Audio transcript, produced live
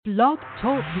Blog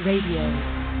Talk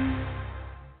Radio.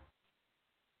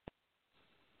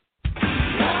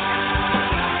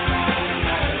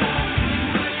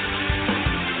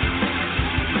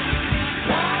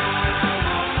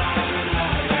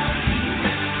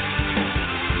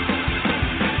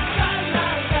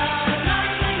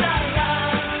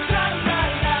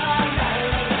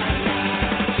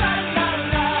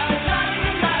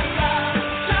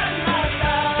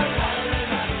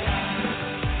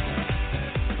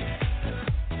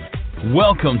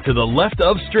 Welcome to the Left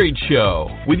of Straight Show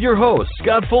with your host,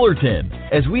 Scott Fullerton,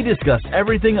 as we discuss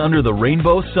everything under the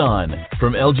rainbow sun,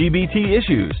 from LGBT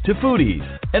issues to foodies,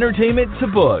 entertainment to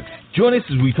books. Join us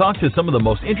as we talk to some of the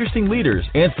most interesting leaders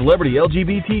and celebrity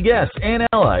LGBT guests and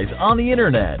allies on the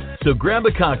internet. So grab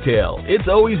a cocktail, it's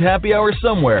always happy hour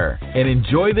somewhere, and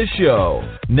enjoy the show.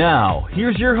 Now,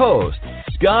 here's your host,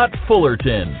 Scott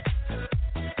Fullerton.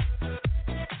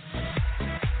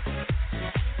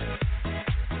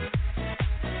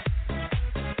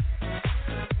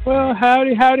 Well,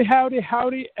 howdy,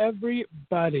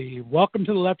 everybody. Welcome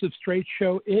to the Left of Straight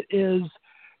Show. It is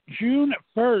June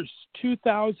 1st,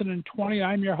 2020.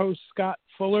 I'm your host, Scott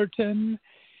Fullerton.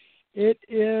 It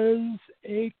is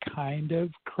a kind of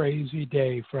crazy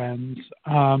day, friends.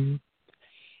 To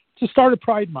start of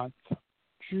Pride Month.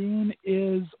 June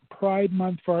is Pride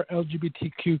Month for our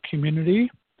LGBTQ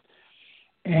community.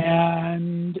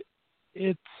 And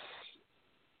it's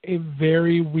a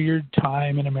very weird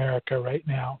time in America right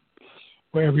now,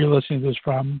 wherever you're listening to this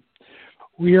from.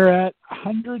 We are at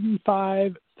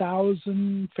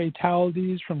 105,000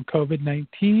 fatalities from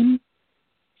COVID-19,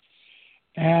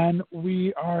 and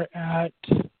we are at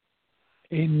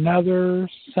another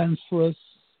senseless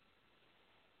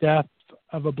death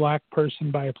of a black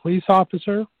person by a police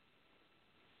officer.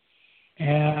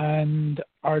 And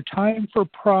our time for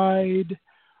Pride,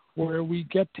 where we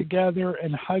get together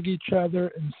and hug each other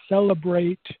and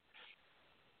celebrate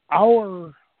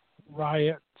our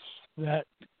riots that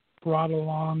brought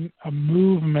along a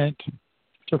movement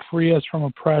to free us from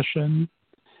oppression,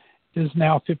 is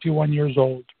now 51 years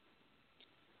old.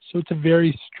 So it's a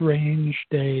very strange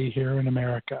day here in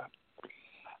America.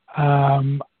 I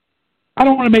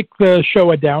don't want to make the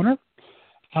show a downer.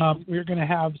 We're going to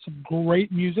have some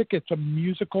great music. It's a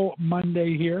musical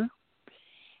Monday here.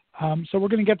 So we're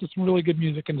going to get to some really good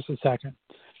music in just a second.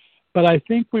 But I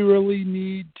think we really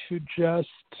need to just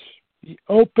be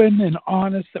open and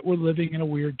honest that we're living in a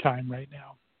weird time right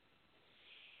now.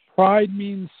 Pride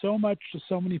means so much to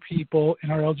so many people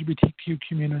in our LGBTQ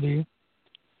community.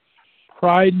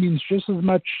 Pride means just as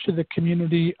much to the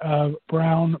community of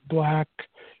brown, black,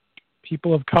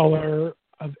 people of color,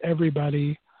 of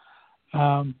everybody.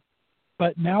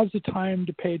 But now's the time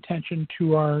to pay attention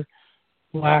to our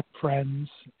black friends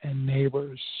and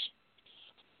neighbors.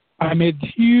 I made a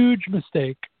huge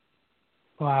mistake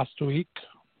last week,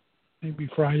 maybe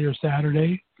Friday or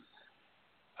Saturday,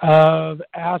 of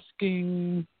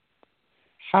asking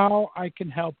how I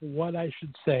can help, what I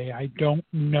should say. I don't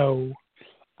know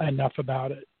enough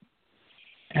about it.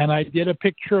 And I did a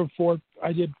picture of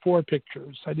I did four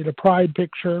pictures. I did a Pride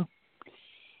picture,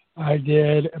 I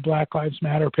did a Black Lives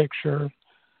Matter picture,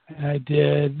 and I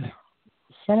did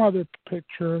some other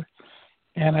picture,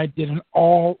 and I did an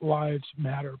All Lives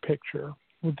Matter picture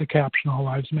with the caption All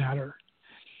Lives Matter,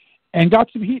 and got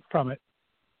some heat from it,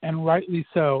 and rightly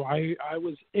so. I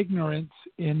was ignorant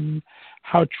in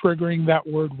how triggering that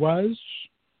word was.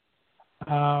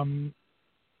 I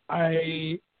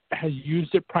had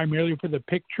used it primarily for the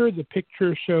picture. The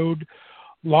picture showed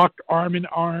locked arm in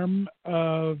arm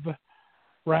of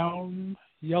brown,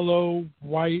 yellow,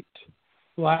 white,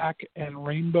 black, and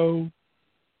rainbow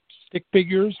stick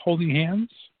figures holding hands,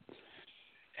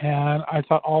 and I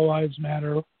thought All Lives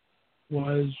Matter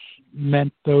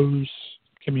meant those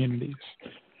communities.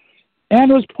 And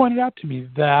it was pointed out to me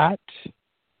that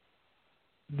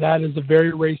is a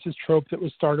very racist trope that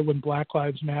was started when Black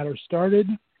Lives Matter started,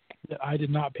 that I did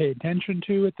not pay attention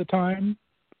to at the time,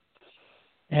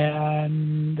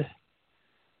 and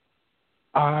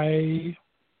I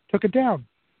took it down,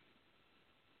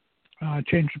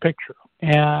 changed the picture,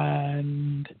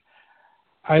 and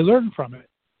I learned from it,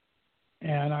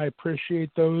 and I appreciate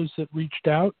those that reached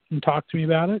out and talked to me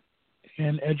about it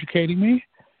and educating me.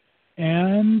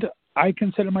 And I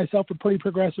consider myself a pretty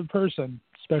progressive person,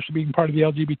 especially being part of the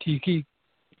LGBTQ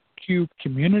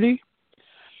community,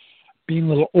 being a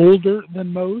little older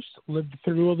than most, lived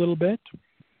through a little bit,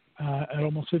 at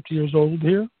almost 50 years old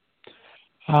here.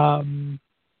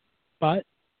 But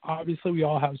obviously we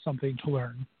all have something to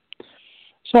learn.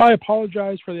 So I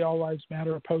apologize for the All Lives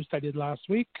Matter post I did last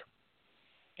week,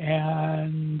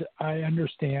 and I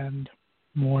understand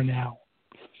more now.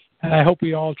 And I hope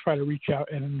we all try to reach out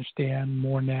and understand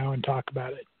more now and talk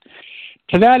about it.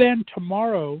 To that end,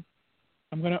 tomorrow,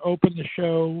 I'm going to open the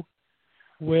show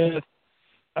with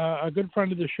a good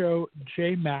friend of the show,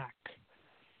 Jay Mack.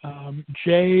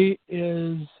 Jay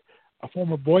is a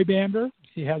former boy bander.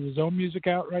 He has his own music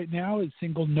out right now. His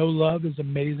single, No Love, is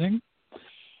amazing.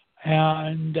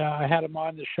 And I had him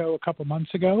on the show a couple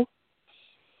months ago.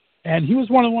 And he was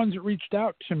one of the ones that reached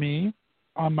out to me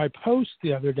on my post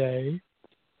the other day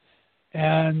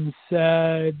and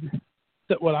said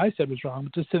that what I said was wrong,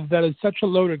 but just said that it's such a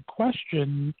loaded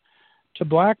question to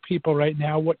Black people right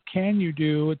now. What can you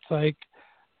do? It's like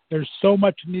there's so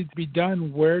much that needs to be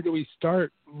done. Where do we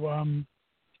start?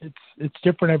 It's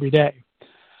different every day.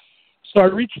 So I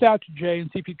reached out to Jay and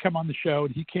see if he'd come on the show,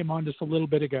 and he came on just a little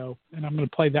bit ago, and I'm going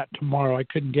to play that tomorrow. I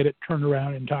couldn't get it turned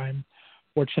around in time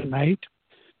for tonight.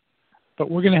 But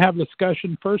we're going to have a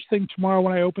discussion first thing tomorrow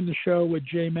when I open the show with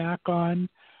Jay Mack on,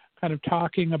 kind of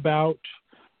talking about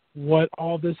what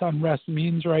all this unrest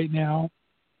means right now.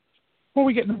 Before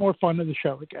we get into more fun of the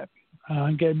show again,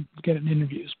 and get in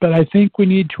interviews. But I think we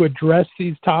need to address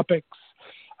these topics.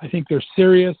 I think they're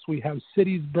serious. We have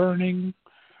cities burning.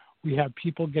 We have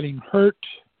people getting hurt.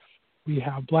 We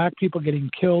have Black people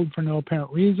getting killed for no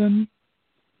apparent reason.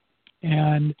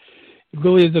 And it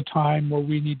really is a time where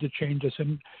we need to change this.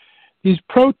 And these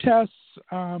protests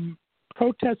and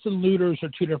looters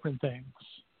are two different things.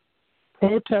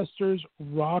 Protesters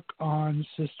rock on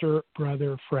sister,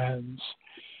 brother, friends.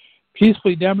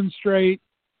 Peacefully demonstrate,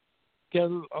 get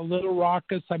a little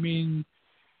raucous. I mean,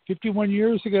 51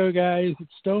 years ago, guys, at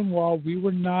Stonewall, we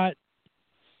were not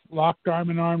locked arm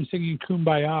in arm singing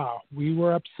Kumbaya. We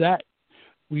were upset.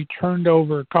 We turned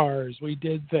over cars. We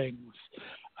did things.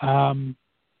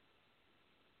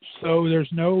 So there's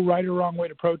no right or wrong way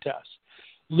to protest.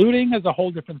 Looting is a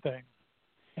whole different thing.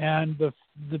 And the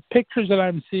pictures that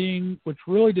I'm seeing, which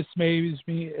really dismays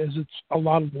me, is it's a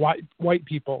lot of white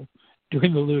people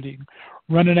doing the looting,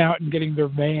 running out and getting their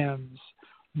vans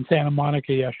in Santa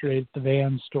Monica yesterday at the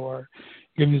van store,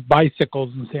 getting these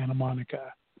bicycles in Santa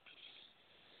Monica.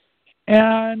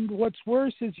 And what's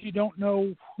worse is you don't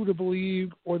know who to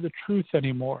believe or the truth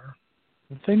anymore.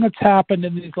 The thing that's happened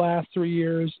in these last 3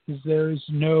 years is there's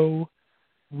no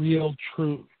real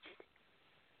truth.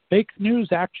 Fake news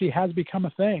actually has become a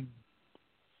thing,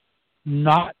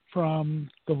 not from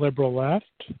the liberal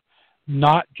left,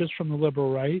 not just from the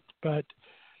liberal right, but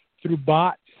through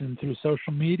bots and through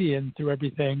social media and through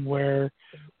everything, where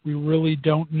we really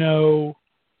don't know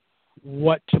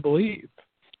what to believe.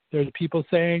 There's people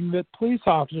saying that police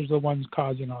officers are the ones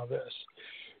causing all this.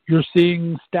 You're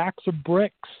seeing stacks of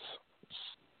bricks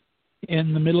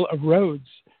in the middle of roads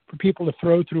for people to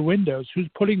throw through windows. Who's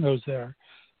putting those there?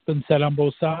 It's been said on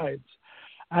both sides.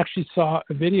 I actually saw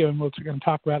a video, and we're going to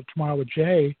talk about it tomorrow with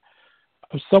Jay,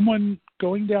 of someone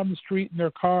going down the street in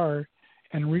their car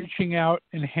and reaching out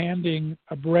and handing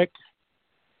a brick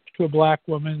to a Black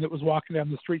woman that was walking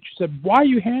down the street. She said, "Why are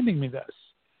you handing me this?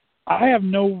 I have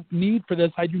no need for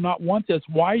this. I do not want this.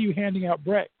 Why are you handing out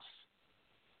bricks?"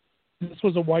 And this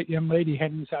was a white young lady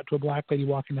handing this out to a Black lady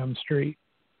walking down the street.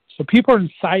 So people are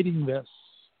inciting this,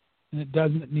 and it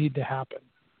doesn't need to happen.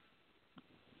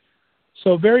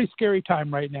 So very scary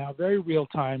time right now, very real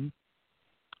time.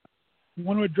 I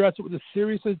want to address it with the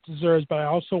seriousness it deserves, but I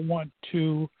also want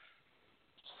to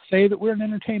say that we're an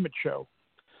entertainment show.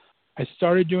 I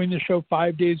started doing the show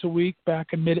 5 days a week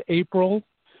back in mid-April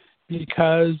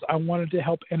because I wanted to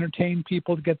help entertain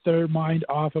people to get their mind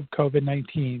off of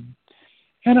COVID-19.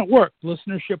 And it worked.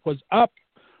 Listenership was up.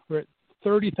 We're at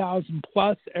 30,000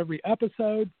 plus every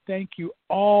episode. Thank you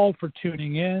all for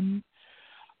tuning in.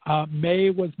 May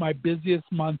was my busiest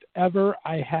month ever.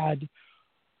 I had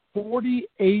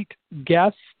 48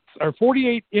 guests, or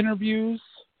 48 interviews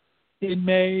in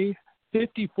May,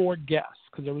 54 guests,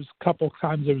 because there was a couple of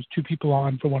times there was two people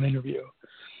on for one interview.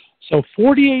 So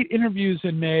 48 interviews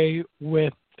in May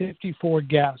with 54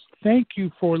 guests. Thank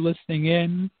you for listening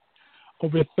in.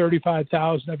 Over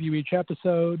 35,000 of you each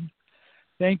episode.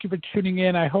 Thank you for tuning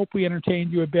in. I hope we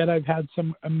entertained you a bit. I've had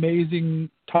some amazing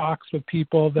talks with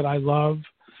people that I love,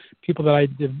 people that I've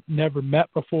never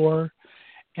met before.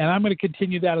 And I'm going to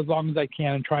continue that as long as I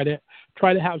can and try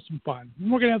to have some fun. And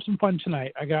we're going to have some fun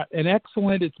tonight. I got an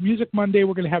excellent, it's Music Monday.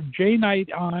 We're going to have Jay Knight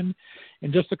on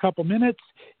in just a couple minutes.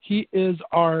 He is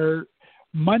our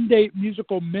Monday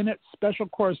Musical Minute special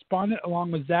correspondent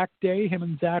along with Zach Day. Him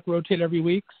and Zach rotate every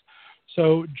week.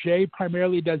 So Jay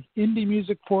primarily does indie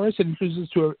music for us and introduces us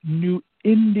to a new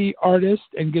indie artist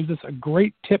and gives us a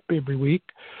great tip every week.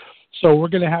 So we're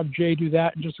going to have Jay do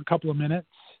that in just a couple of minutes.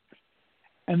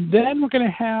 And then we're going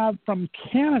to have from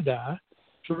Canada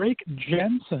Drake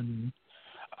Jensen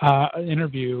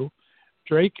interview.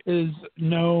 Drake is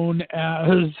known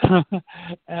as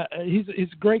he's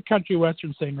a great country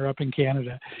western singer up in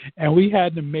Canada, and we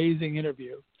had an amazing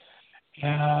interview.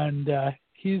 And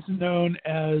he's known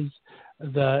as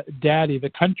the daddy,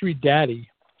 the country daddy,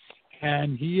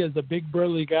 and he is a big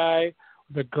burly guy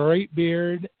with a great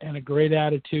beard and a great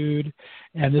attitude.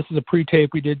 And this is a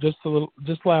pre-tape we did just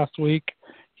last week.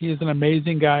 He is an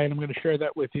amazing guy, and I'm going to share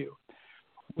that with you.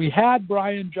 We had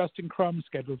Brian Justin Crum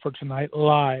scheduled for tonight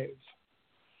live.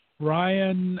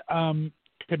 Brian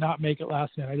could not make it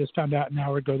last night. I just found out an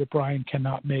hour ago that Brian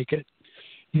cannot make it.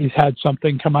 He's had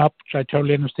something come up, which I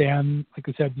totally understand. Like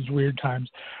I said, these weird times.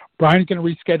 Brian's going to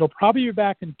reschedule. Probably be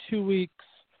back in 2 weeks.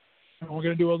 And we're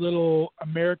going to do a little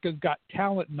America's Got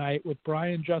Talent night with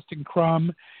Brian Justin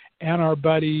Crum and our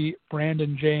buddy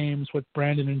Brandon James, with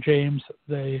Brandon and James,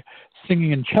 the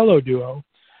singing and cello duo,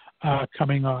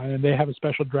 coming on. And they have a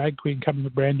special drag queen coming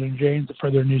with Brandon and James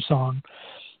for their new song.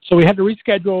 So we had to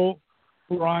reschedule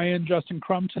Brian Justin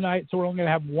Crum tonight. So we're only going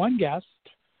to have one guest.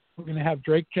 We're going to have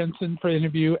Drake Jensen for the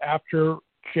interview after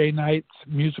Jay Knight's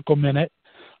Musical Minute.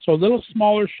 So a little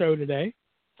smaller show today.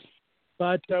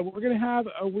 But we're going to have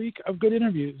a week of good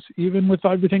interviews. Even with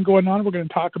everything going on, we're going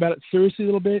to talk about it seriously a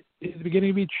little bit at the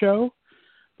beginning of each show.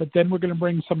 But then we're going to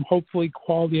bring some hopefully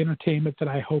quality entertainment that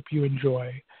I hope you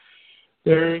enjoy.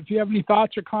 If you have any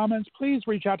thoughts or comments, please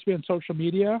reach out to me on social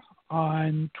media.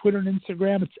 On Twitter and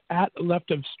Instagram, it's at Left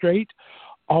of Straight,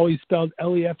 always spelled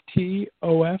LEFTOFSTR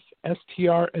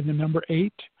and the number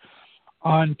 8.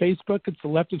 On Facebook, it's the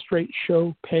Left of Straight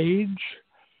Show page.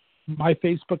 My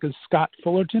Facebook is Scott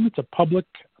Fullerton. It's a public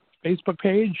Facebook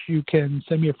page. You can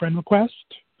send me a friend request.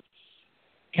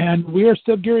 And we are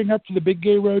still gearing up for the big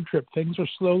gay road trip. Things are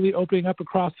slowly opening up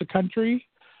across the country.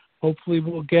 Hopefully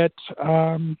we'll get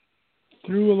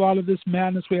through a lot of this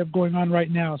madness we have going on right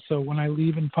now. So when I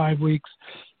leave in 5 weeks,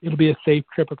 it'll be a safe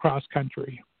trip across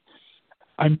country.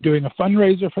 I'm doing a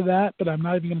fundraiser for that, but I'm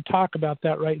not even going to talk about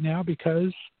that right now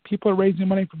because people are raising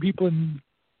money for people in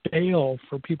jail,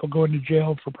 for people going to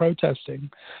jail for protesting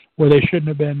where they shouldn't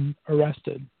have been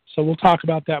arrested. So we'll talk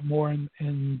about that more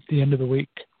in the end of the week.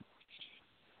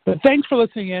 But thanks for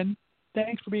listening in.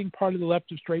 Thanks for being part of the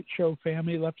Left of Straight Show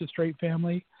family, Left of Straight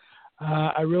family.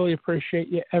 I really appreciate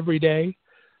you every day.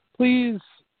 Please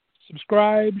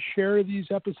subscribe, share these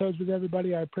episodes with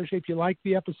everybody. I appreciate if you like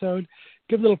the episode.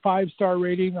 Give a little 5-star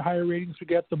rating. The higher ratings we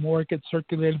get, the more it gets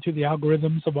circulated through the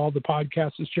algorithms of all the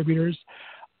podcast distributors.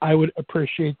 I would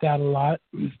appreciate that a lot.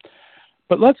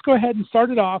 But let's go ahead and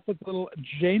start it off with a little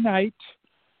Jay Knight.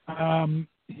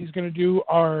 He's going to do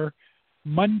our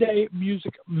Monday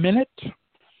Music Minute,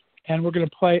 and we're going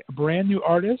to play a brand new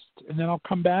artist, and then I'll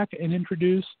come back and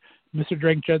introduce Mr.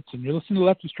 Drake Jensen. You're listening to the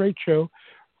Left of Straight Show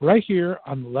right here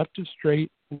on the Left of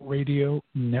Straight Radio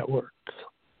Network.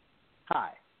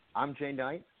 Hi, I'm Jay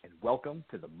Knight, and welcome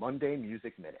to the Monday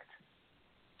Music Minute.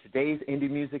 Today's indie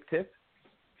music tip: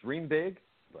 dream big,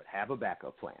 but have a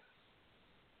backup plan.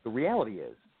 The reality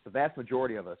is, the vast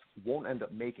majority of us won't end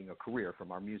up making a career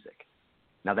from our music.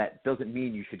 Now, that doesn't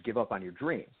mean you should give up on your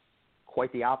dreams.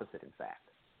 Quite the opposite, in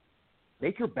fact.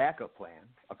 Make your backup plan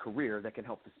a career that can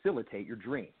help facilitate your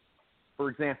dream. For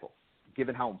example,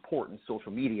 given how important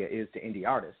social media is to indie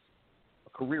artists, a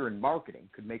career in marketing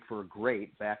could make for a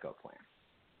great backup plan.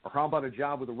 Or how about a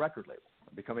job with a record label,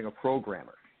 becoming a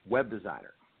programmer, web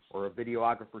designer, or a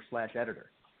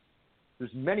videographer/editor?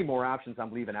 There's many more options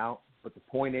I'm leaving out, but the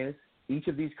point is, each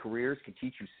of these careers can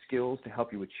teach you skills to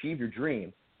help you achieve your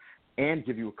dream and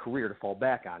give you a career to fall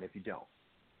back on if you don't.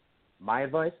 My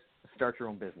advice: start your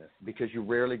own business, because you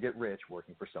rarely get rich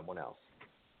working for someone else.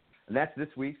 And that's this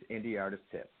week's Indie Artist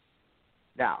Tip.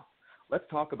 Now, let's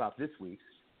talk about this week's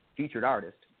featured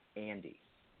artist, Andy.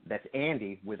 That's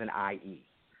Andy with an I-E.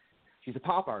 She's a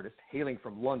pop artist hailing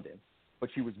from London, but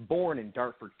she was born in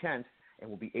Dartford, Kent, and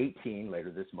will be 18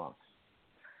 later this month.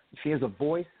 She has a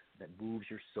voice that moves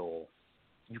your soul.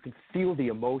 You can feel the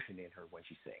emotion in her when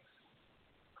she sings.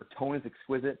 Her tone is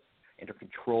exquisite, and her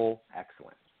control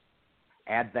excellent.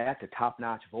 Add that to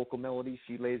top-notch vocal melodies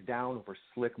she lays down over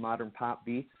slick modern pop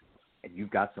beats, and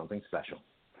you've got something special.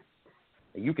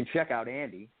 Now, you can check out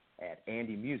Andy at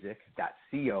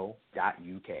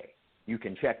andymusic.co.uk. You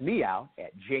can check me out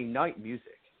at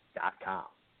jknightmusic.com.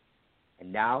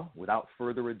 And now, without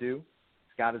further ado,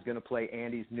 Scott is going to play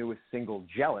Andy's newest single,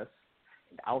 Jealous,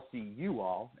 and I'll see you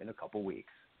all in a couple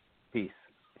weeks. Peace.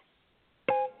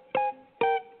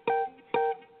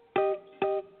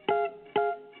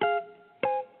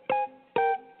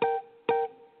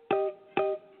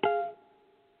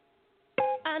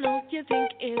 You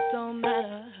think it don't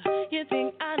matter. You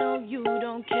think I know you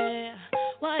don't care.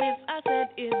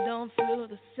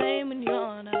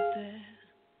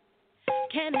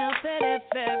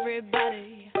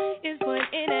 everybody is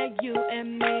pointing at you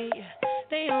and me.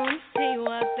 They only see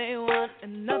what they want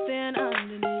and nothing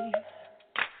underneath.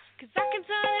 'Cause I can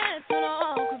turn heads when I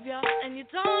walk with you, and you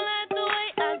don't like the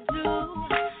way I do.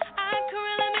 I could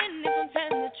really mean if I'm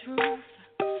telling the truth,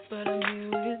 but I'm here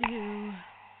with you.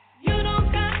 You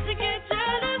don't got to get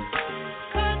jealous,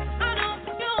 'cause I know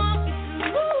you want me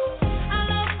to. I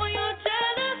love when you're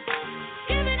jealous,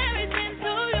 giving everything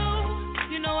to you.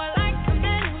 You know I like a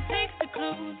man who takes the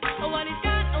clues of what he's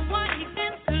got and what he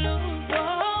tends to lose.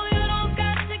 Oh, you don't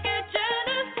got to get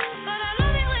jealous, but I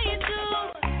love it when you do.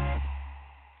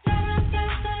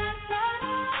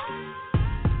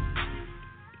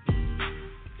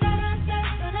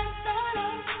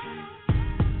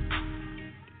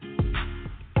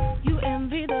 You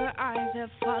envy the eyes that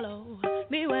follow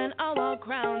me when I walk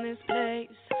around this place.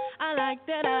 I like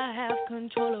that I have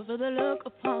control over the look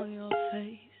upon your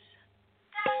face.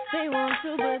 They want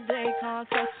to, but they can't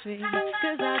touch me,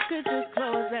 'cause I could just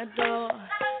close that door.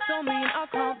 Don't mean I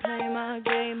can't play my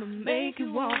game, but make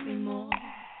you want me more.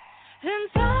 And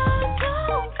I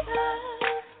don't care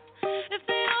if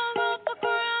they all go fuck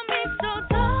around me, so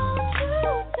don't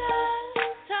you dare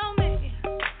tell me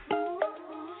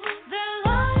their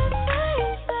life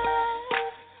ain't fair.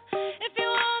 If you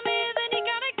want me, then you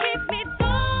gotta keep me.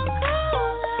 Don't go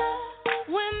there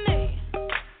with me.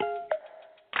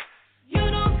 You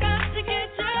don't got to get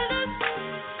jealous,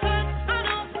 'cause I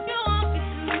know you want me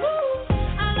to.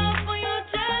 I love when you're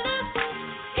jealous,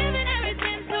 giving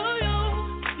everything to you.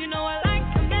 You know I like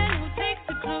a man who takes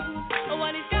the clues of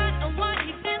what he's got and what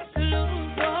he tends to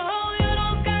lose. Oh, you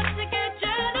don't got to get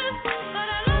jealous, but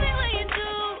I love it when you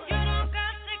do. You don't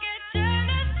got to get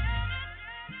jealous.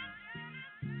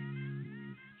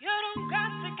 You don't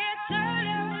got to get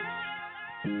jealous.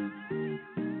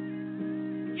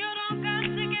 You don't got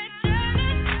to get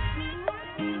jealous.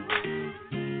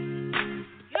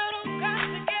 You don't got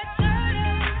to get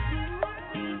jealous.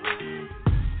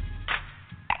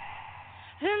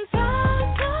 And I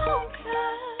don't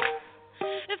care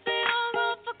if they all go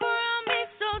fuck around me,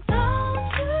 so don't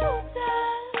you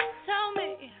dare tell me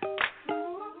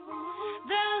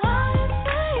their life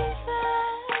ain't fair.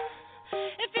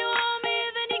 If you want me,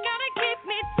 then you gotta keep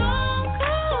me. Don't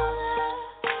go there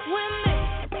with me.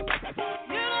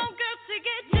 You don't got to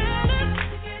get jealous.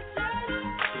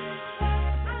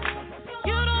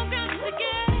 You don't got to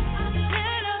get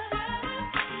jealous,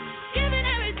 giving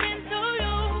everything to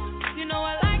you. You know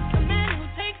I like a man who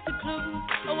takes the clues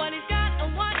of what he's got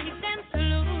and what he tends to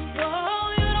lose.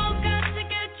 Oh, you don't got to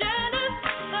get jealous,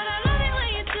 but I love it when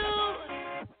you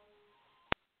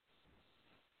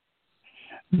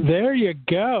do. There you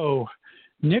go.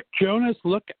 Nick Jonas,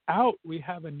 look out. We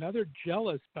have another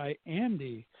Jealous by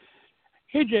Andy.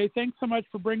 Hey, Jay, thanks so much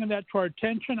for bringing that to our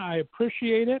attention. I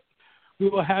appreciate it. We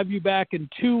will have you back in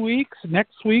 2 weeks.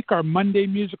 Next week, our Monday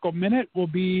Musical Minute will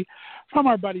be from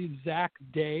our buddy Zach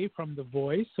Day from The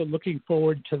Voice, so looking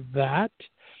forward to that.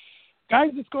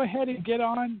 Guys, let's go ahead and get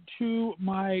on to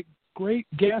my great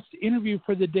guest interview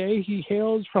for the day. He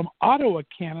hails from Ottawa,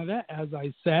 Canada, as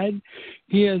I said.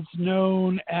 He is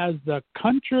known as the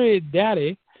Country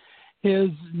Daddy. His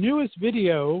newest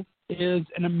video is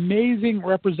an amazing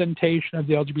representation of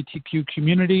the LGBTQ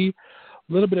community,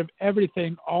 a little bit of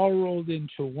everything all rolled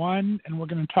into one, and we're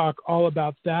going to talk all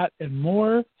about that and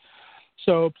more.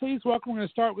 So please welcome. We're going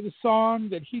to start with a song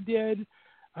that he did.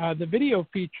 The video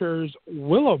features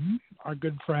Willem, our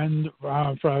good friend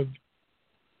from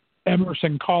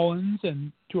Emerson Collins,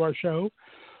 and to our show.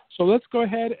 So let's go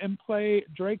ahead and play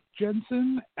Drake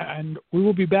Jensen, and we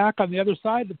will be back on the other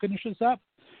side to finish this up.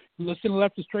 Listen to the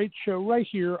Left of Straight show right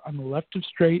here on the Left of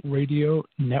Straight Radio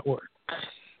Network.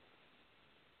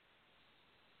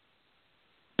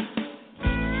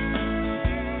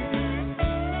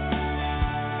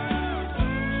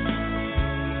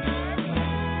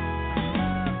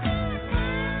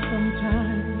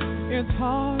 Sometimes it's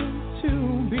hard to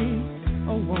be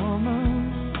a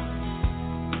woman,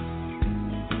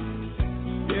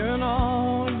 giving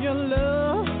all your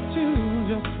love to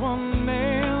just one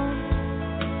man.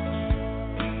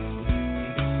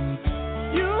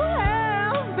 You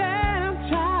have bad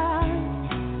times,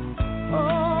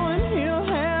 oh, and he'll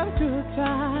have good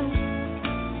times,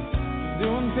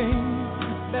 doing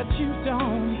things that you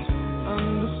don't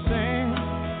understand.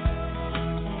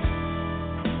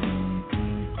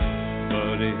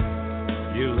 But if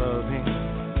you love him,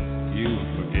 you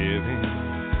forgive him,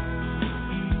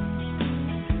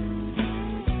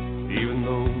 even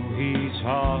though he's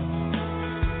hard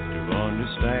to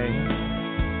understand.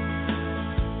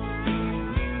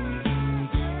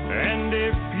 And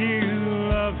if you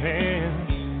love him,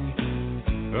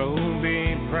 oh, be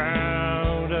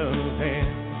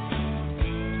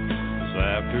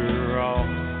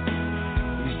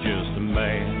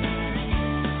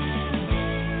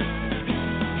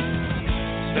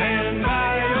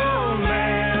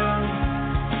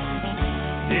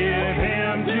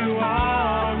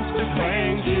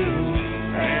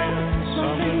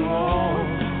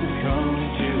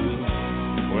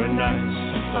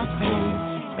are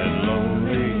cold and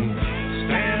lonely,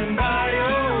 stand by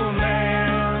your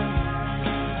man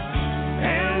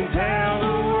and tell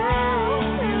the world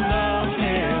you love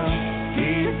him.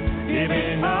 Keep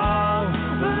giving all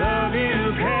the love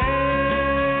you can.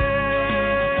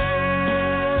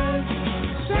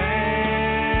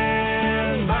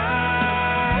 Stand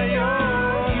by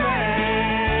your man.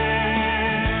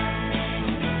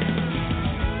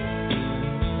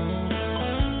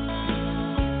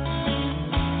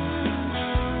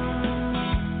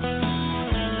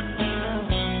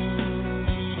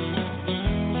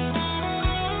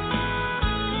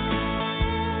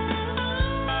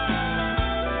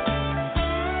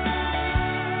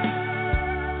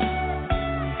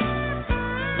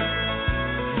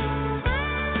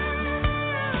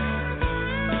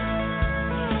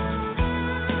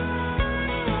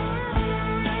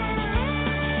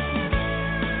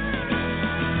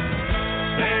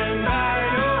 Stand by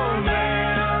your man.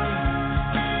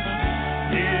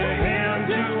 Give him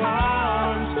two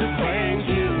arms to cling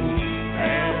to,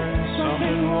 and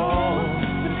something warm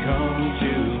to come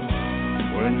to.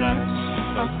 When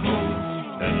nights are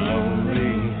cold and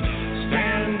lonely,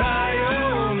 stand by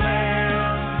your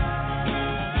man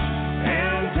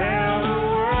and tell the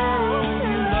world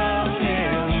you love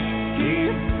him.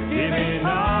 Keep giving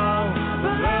all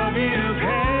the love you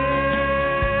can.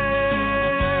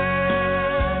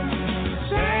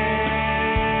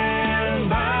 Stand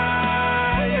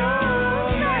by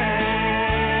your man.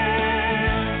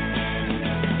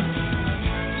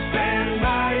 Stand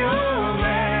by your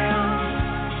man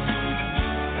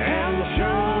and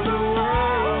show the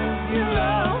world you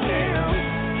love him.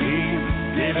 Keep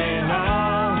giving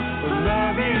all the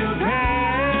love you can.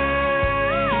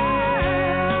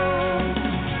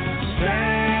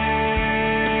 Stand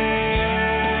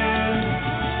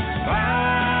by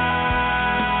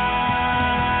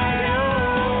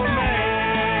your man.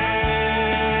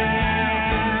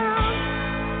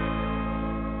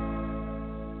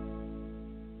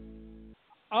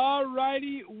 All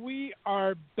righty, we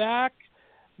are back.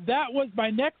 That was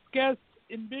my next guest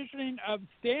envisioning of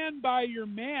Stand By Your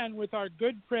Man with our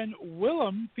good friend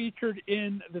Willem featured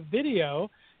in the video.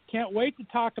 Can't wait to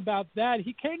talk about that.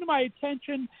 He came to my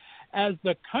attention as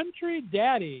the Country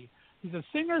Daddy. He's a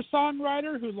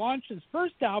singer-songwriter who launched his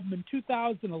first album in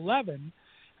 2011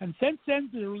 and since then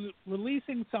is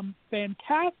releasing some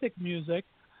fantastic music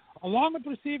along with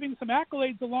receiving some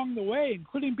accolades along the way,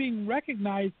 including being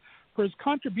recognized for his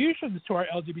contributions to our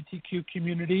LGBTQ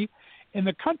community in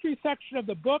the country section of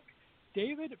the book,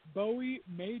 David Bowie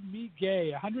Made Me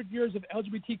Gay, 100 Years of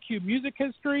LGBTQ Music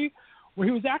History, where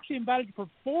he was actually invited to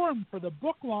perform for the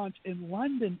book launch in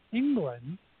London,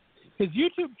 England. His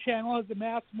YouTube channel has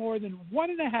amassed more than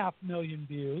 1.5 million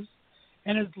views,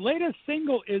 and his latest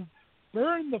single is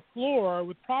Burn the Floor,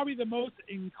 with probably the most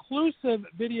inclusive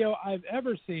video I've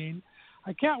ever seen.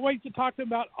 I can't wait to talk to him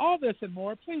about all this and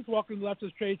more. Please welcome to the Left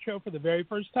of Straight Show for the very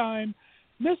first time,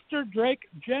 Mr. Drake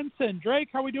Jensen. Drake,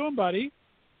 how we doing, buddy?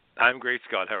 I'm great,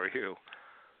 Scott. How are you?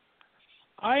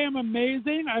 I am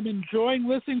amazing. I'm enjoying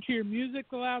listening to your music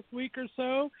the last week or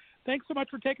so. Thanks so much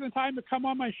for taking the time to come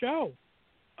on my show.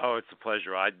 Oh, it's a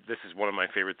pleasure. This is one of my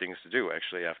favorite things to do,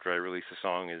 actually, after I release a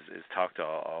song, is talk to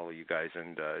all of you guys,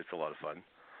 and it's a lot of fun.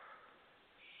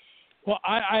 Well,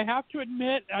 I have to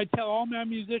admit, I tell all my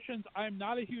musicians I'm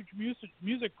not a huge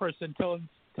music person until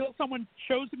someone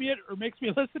shows me it or makes me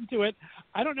listen to it.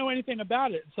 I don't know anything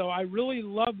about it. So I really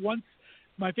love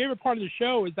my favorite part of the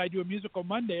show is I do a musical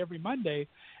Monday every Monday,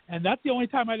 and that's the only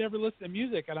time I'd ever listen to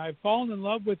music. And I've fallen in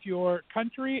love with your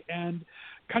country and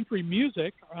country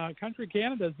music. Country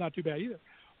Canada is not too bad either.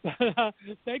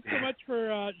 Thanks so much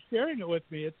for sharing it with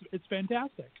me. It's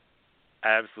fantastic.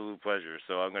 Absolute pleasure.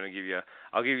 So I'll give you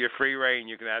a free reign.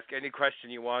 You can ask any question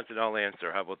you want, and I'll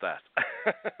answer. How about that?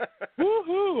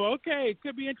 Woohoo! Okay, it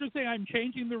could be interesting. I'm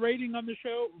changing the rating on the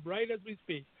show right as we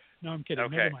speak. No, I'm kidding.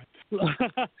 Okay. Never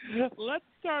mind. Let's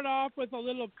start off with a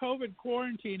little COVID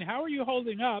quarantine. How are you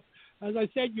holding up? As I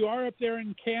said, you are up there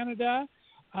in Canada.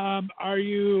 Are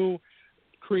you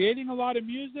creating a lot of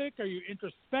music? Are you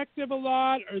introspective a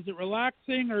lot? Or is it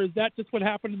relaxing? Or is that just what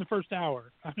happened in the first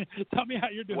hour? Tell me how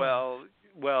you're doing. Well,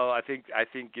 I think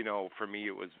for me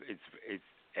it's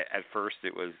at first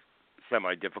it was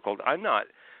semi-difficult. I'm not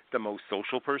the most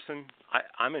social person.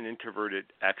 I'm an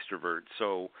introverted extrovert.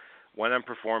 So when I'm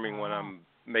performing, when I'm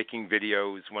making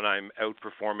videos, when I'm out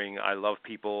performing, I love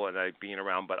people and being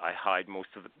around, but I hide most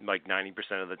of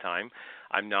 90% of the time.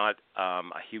 I'm not a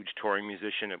huge touring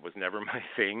musician. It was never my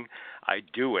thing. I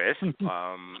do it,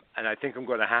 and I think I'm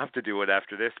going to have to do it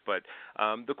after this. But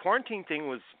the quarantine thing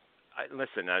was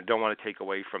listen, I don't want to take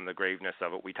away from the graveness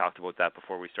of it. We talked about that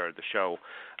before we started the show,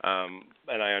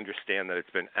 and I understand that it's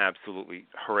been absolutely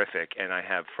horrific. And I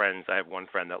have friends. I have one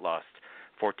friend that lost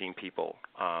 14 people,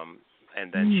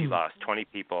 and then she lost 20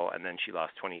 people, and then she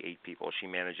lost 28 people. She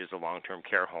manages a long-term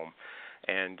care home,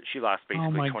 and she lost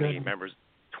basically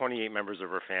 28 members of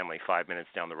her family 5 minutes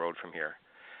down the road from here.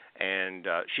 And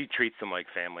she treats them like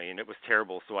family, and it was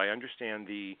terrible. So I understand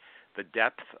the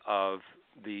depth of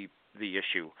the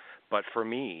issue. But for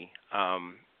me,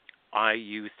 I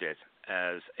used it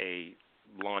as a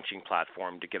launching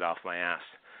platform to get off my ass.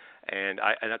 And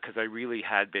because I really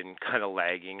had been kind of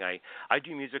lagging. I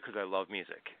do music because I love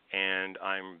music, and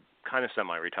I'm kind of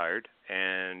semi-retired,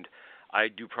 and I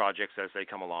do projects as they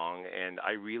come along, and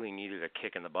I really needed a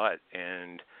kick in the butt.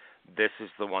 And this is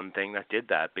the one thing that did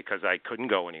that, because I couldn't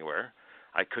go anywhere.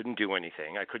 I couldn't do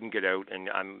anything. I couldn't get out, and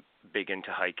I'm big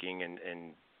into hiking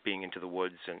and being into the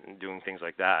woods and doing things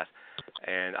like that.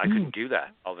 And I couldn't do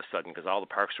that all of a sudden because all the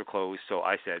parks were closed. So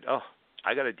I said,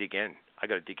 I got to dig in.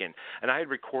 And I had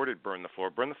recorded Burn the Floor.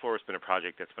 Burn the Floor has been a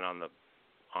project that's been on the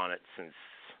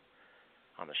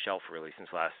shelf really since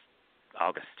last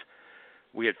August.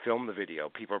 We had filmed the video.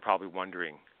 People are probably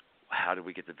wondering, how did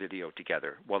we get the video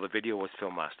together? Well, the video was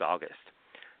filmed last August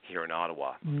here in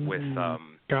Ottawa with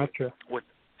Gotcha.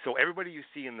 So everybody you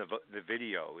see in the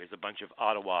video is a bunch of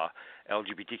Ottawa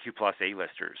LGBTQ plus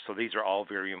A-listers. So these are all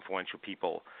very influential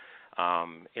people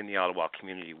in the Ottawa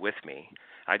community with me.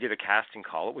 I did a casting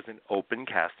call. It was an open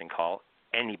casting call.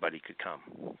 Anybody could come.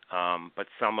 But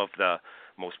some of the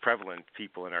most prevalent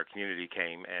people in our community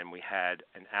came, and we had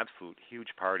an absolute huge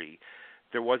party.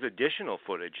 There was additional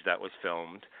footage that was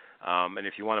filmed. And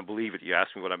if you want to believe it, you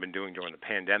asked me what I've been doing during the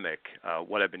pandemic.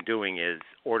 What I've been doing is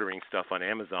ordering stuff on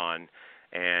Amazon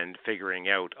and figuring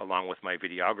out, along with my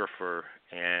videographer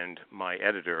and my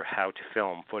editor, how to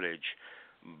film footage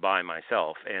by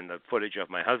myself. And the footage of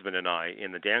my husband and I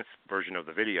in the dance version of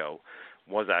the video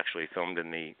was actually filmed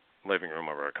in the living room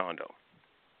of our condo.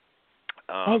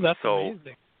 That's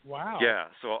amazing. Wow. Yeah,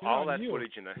 so Good all on that you.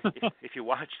 footage if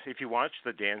you watch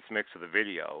the dance mix of the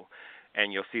video,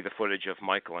 and you'll see the footage of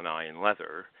Michael and I in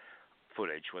leather,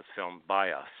 footage was filmed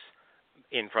by us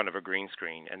in front of a green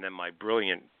screen. And then my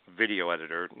brilliant video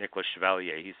editor, Nicolas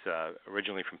Chevalier, he's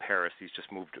originally from Paris. He's just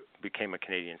became a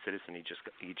Canadian citizen.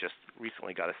 He just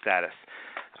recently got a status.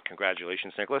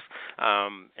 Congratulations, Nicolas.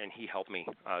 And he helped me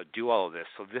do all of this.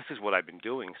 So this is what I've been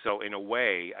doing. So in a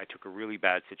way, I took a really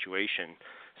bad situation,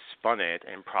 spun it,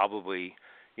 and probably,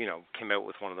 came out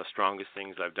with one of the strongest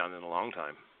things I've done in a long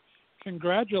time.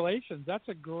 Congratulations. That's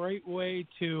a great way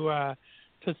to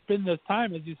spend this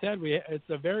time. As you said, it's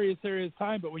a very serious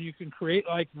time, but when you can create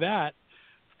like that,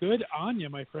 good on you,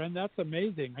 my friend. That's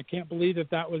amazing. I can't believe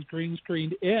that was green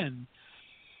screened in.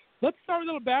 Let's start with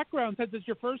a little background. Since it's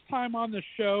your first time on the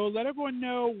show, let everyone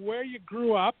know where you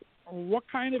grew up, what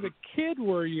kind of a kid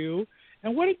were you,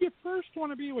 and what did you first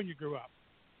want to be when you grew up?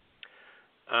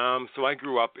 So I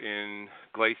grew up in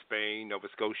Glace Bay, Nova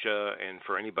Scotia, and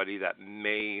for anybody that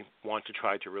may want to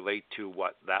try to relate to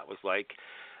what that was like,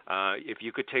 if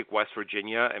you could take West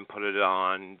Virginia and put it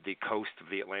on the coast of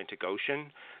the Atlantic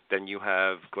Ocean, then you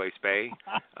have Glace Bay.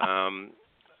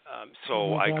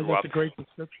 So I grew up. That's a great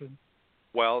description.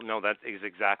 Well, no, that is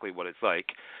exactly what it's like.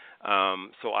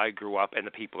 So I grew up, and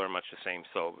the people are much the same.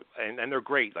 So, and they're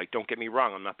great. Like, don't get me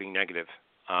wrong, I'm not being negative.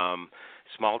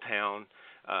 Small town.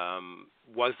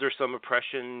 Was there some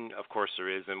oppression? Of course there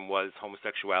is. And was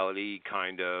homosexuality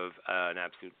kind of an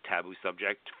absolute taboo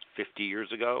subject 50 years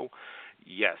ago?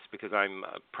 Yes, because I am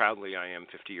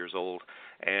 50 years old.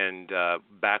 And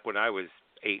back when I was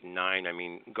 8 and 9, I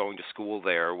mean, going to school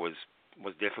there was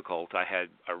difficult. I had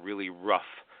a really rough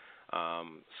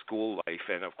school life,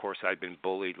 and of course I'd been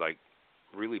bullied like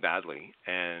really badly.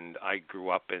 And I grew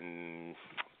up, and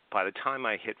by the time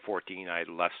I hit 14, I had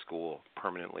left school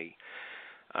permanently.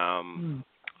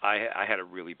 I had a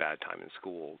really bad time in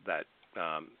school that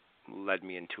led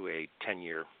me into a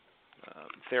 10-year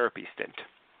therapy stint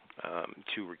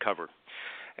to recover,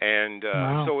 and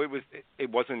wow. So it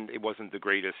wasn't the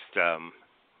greatest time.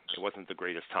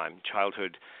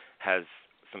 Childhood has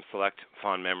some select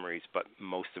fond memories, but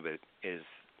most of it is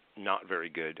not very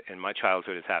good, and my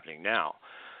childhood is happening now.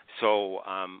 So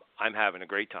I'm having a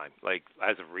great time. Like,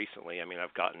 as of recently, I mean,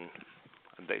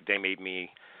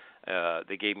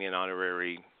 they gave me an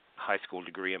honorary high school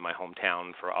degree in my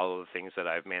hometown for all of the things that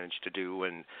I've managed to do,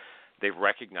 and they've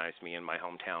recognized me in my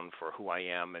hometown for who I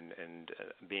am and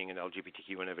being an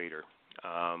LGBTQ innovator.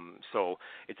 So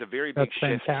it's a very big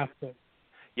shift. That's fantastic.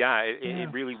 Yeah,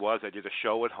 it really was. I did a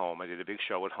show at home. I did a big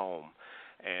show at home,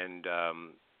 and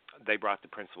they brought the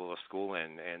principal of school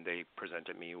in, and they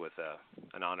presented me with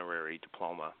an honorary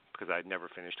diploma because I'd never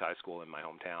finished high school in my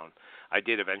hometown. I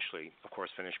did eventually, of course,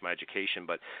 finish my education,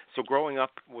 but so growing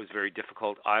up was very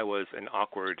difficult. I was an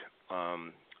awkward,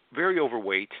 very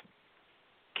overweight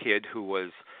kid who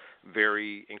was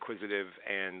very inquisitive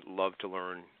and loved to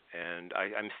learn, and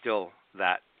I'm still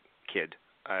that kid.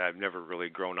 I've never really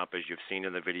grown up, as you've seen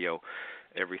in the video.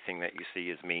 Everything that you see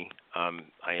is me.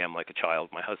 I am like a child.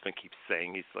 My husband keeps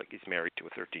saying he's married to a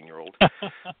 13-year-old.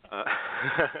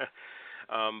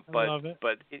 I love it.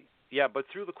 But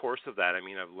through the course of that, I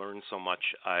mean, I've learned so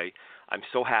much. I'm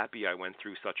so happy I went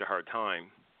through such a hard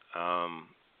time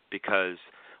because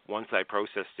once I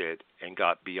processed it and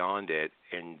got beyond it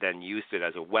and then used it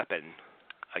as a weapon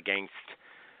against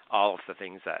all of the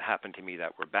things that happened to me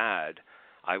that were bad,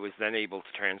 I was then able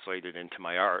to translate it into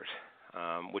my art,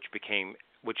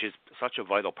 which is such a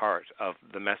vital part of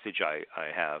the message I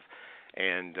have,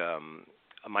 and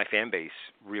my fan base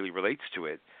really relates to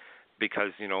it,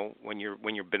 because when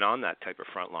you've been on that type of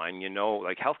front line,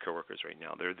 like healthcare workers right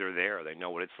now, they're there, they know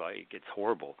what it's like. It's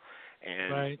horrible,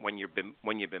 and right. when you've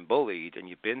been bullied and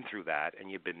you've been through that and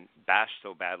you've been bashed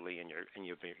so badly and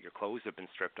your clothes have been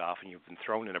stripped off and you've been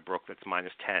thrown in a brook that's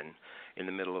 -10 in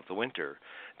the middle of the winter,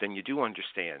 then you do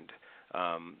understand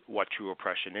what true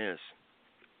oppression is.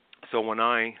 So when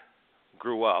I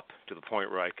grew up to the point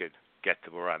where I could get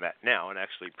to where I'm at now and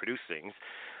actually produce things,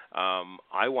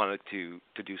 I wanted to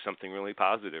do something really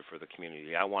positive for the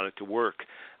community. I wanted to work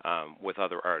with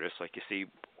other artists, like you see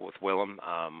with Willem.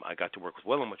 I got to work with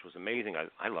Willem, which was amazing.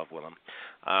 I love Willem,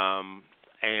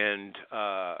 and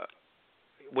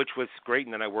which was great.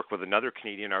 And then I worked with another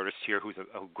Canadian artist here who's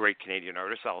a great Canadian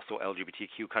artist, also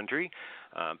LGBTQ country,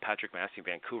 Patrick Massey in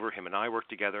Vancouver. Him and I worked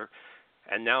together.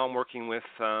 And now I'm working with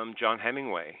John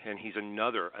Hemingway, and he's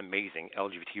another amazing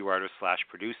LGBTQ artist /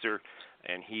 producer,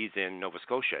 and he's in Nova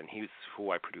Scotia, and he's who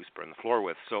I produce Burn the Floor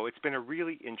with. So it's been a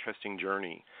really interesting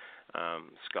journey,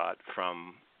 Scott,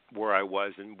 from where I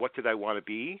was and what did I want to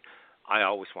be. I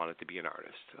always wanted to be an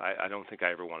artist. I don't think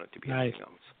I ever wanted to be anything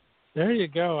else. There you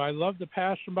go. I love the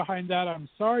passion behind that. I'm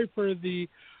sorry for the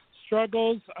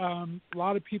struggles. A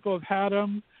lot of people have had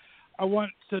them. I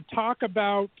want to talk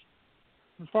about,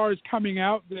 as far as coming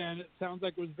out then, it sounds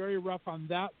like it was very rough on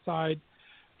that side.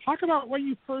 Talk about when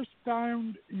you first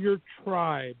found your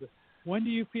tribe. When do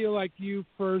you feel like you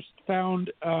first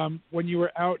found, when you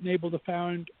were out and able to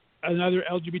found another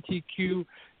LGBTQ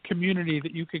community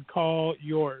that you could call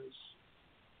yours?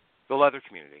 The leather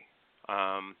community.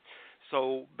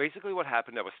 So basically what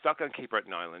happened, I was stuck on Cape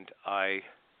Breton Island. I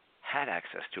had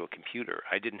access to a computer.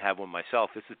 I didn't have one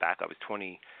myself. This is back, I was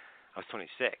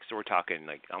 26, so we're talking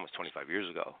like almost 25 years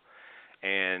ago.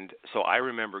 And so I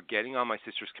remember getting on my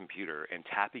sister's computer and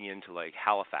tapping into like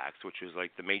Halifax, which was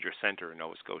like the major center in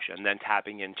Nova Scotia, and then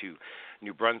tapping into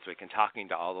New Brunswick and talking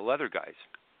to all the leather guys.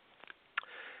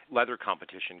 Leather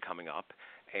competition coming up,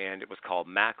 and it was called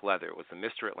Mac Leather. It was the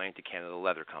Mr. Atlantic Canada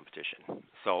Leather Competition.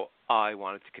 So I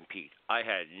wanted to compete. I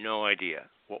had no idea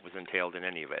what was entailed in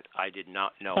any of it. I did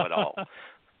not know at all.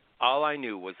 All I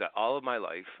knew was that all of my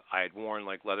life I had worn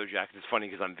like leather jackets. It's funny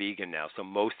because I'm vegan now, so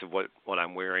most of what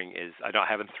I'm wearing is I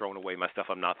haven't thrown away my stuff.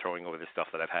 I'm not throwing away the stuff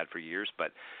that I've had for years,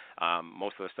 but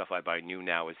most of the stuff I buy new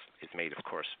now is made, of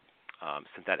course,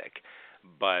 synthetic.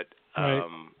 But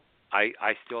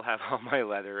I still have all my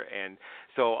leather, and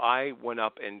so I went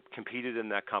up and competed in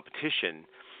that competition.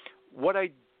 What I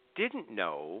didn't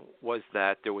know was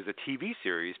that there was a TV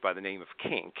series by the name of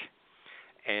Kink,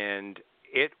 and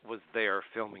it was there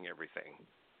filming everything.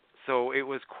 So it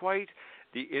was quite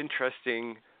the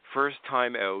interesting first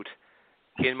time out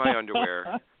in my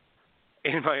underwear,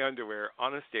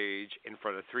 on a stage in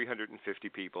front of 350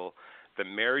 people. The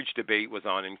marriage debate was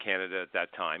on in Canada at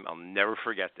that time. I'll never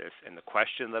forget this. And the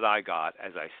question that I got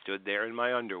as I stood there in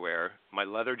my underwear, my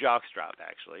leather jockstrap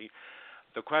actually,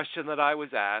 the question that I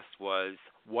was asked was,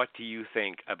 what do you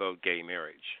think about gay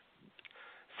marriage?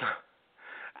 So,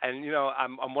 and,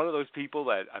 I'm one of those people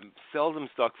that I'm seldom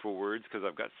stuck for words because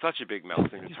I've got such a big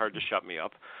mouth and it's hard to shut me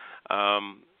up.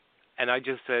 And I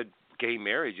just said, gay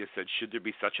marriage. I said, should there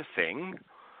be such a thing?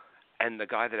 And the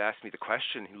guy that asked me the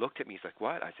question, he looked at me, he's like,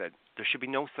 what? I said, there should be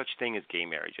no such thing as gay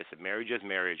marriage. I said, marriage is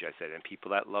marriage. I said, and people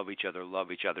that love each other,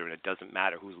 and it doesn't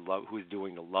matter who's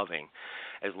doing the loving,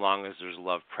 as long as there's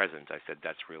love present. I said,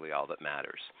 that's really all that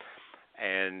matters.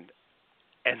 And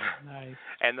nice.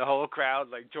 And the whole crowd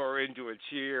like tore into a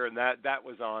cheer, and that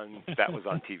was on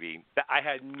TV. I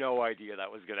had no idea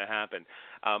that was going to happen.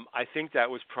 I think that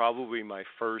was probably my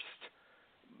first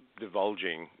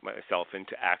divulging myself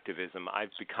into activism. I've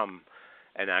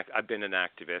been an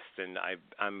activist, and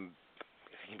I'm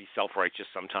can be self-righteous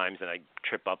sometimes, and I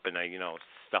trip up and I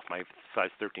stuff my size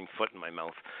 13 foot in my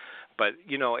mouth. But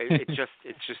it's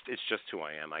just who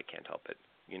I am. I can't help it.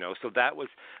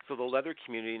 So the leather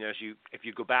community. And if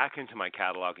you go back into my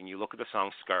catalog and you look at the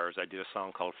song Scars, I did a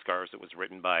song called Scars that was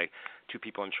written by two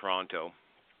people in Toronto.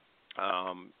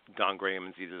 Don Graham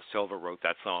and Zita Silva wrote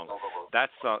that song. That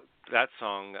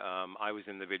song, I was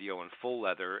in the video in full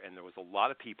leather, and there was a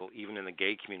lot of people, even in the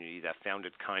gay community, that found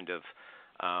it kind of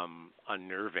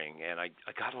unnerving. And I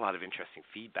got a lot of interesting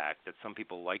feedback that some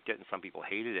people liked it and some people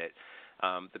hated it.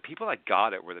 The people that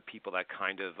got it were the people that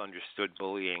kind of understood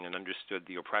bullying and understood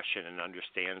the oppression and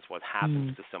understands what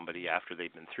happens to somebody after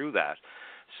they've been through that.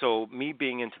 So me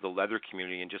being into the leather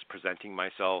community and just presenting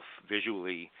myself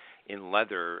visually in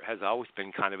leather has always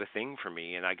been kind of a thing for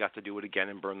me, and I got to do it again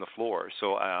and burn the floor,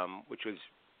 so which was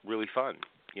really fun,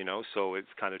 so it's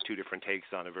kind of two different takes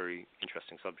on a very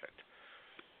interesting subject.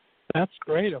 That's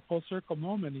great, a full circle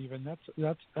moment even.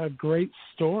 That's a great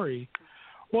story.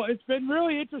 Well, it's been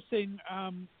really interesting.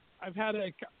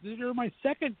 You're my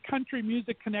second country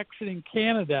music connection in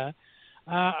Canada.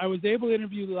 I was able to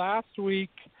interview last week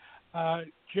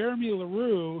Jeremy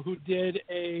LaRue, who did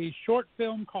a short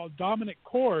film called Dominic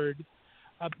Cord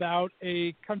about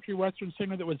a country western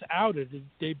singer that was outed. It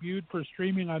debuted for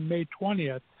streaming on May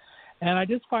 20th. And I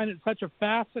just find it such a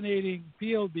fascinating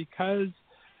field because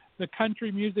the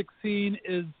country music scene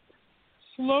is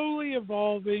slowly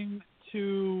evolving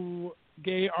to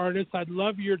gay artists. I'd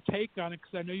love your take on it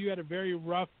because I know you had a very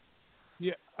rough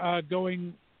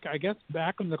going, I guess,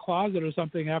 back in the closet or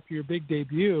something after your big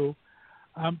debut.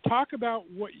 Talk about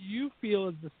what you feel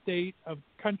is the state of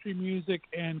country music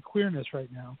and queerness right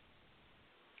now.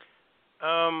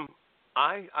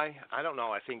 I don't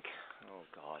know. I think, oh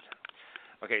God.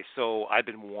 Okay, so I've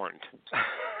been warned.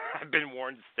 I've been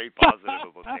warned to stay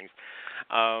positive about things.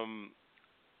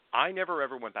 I never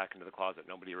ever went back into the closet.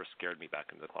 Nobody ever scared me back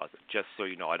into the closet. Just so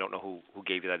you know, I don't know who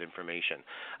gave you that information.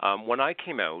 When I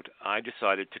came out, I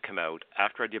decided to come out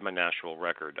after I did my Nashville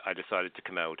record. I decided to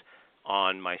come out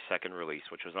on my second release,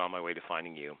 which was On My Way to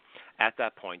Finding You. At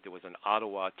that point, there was an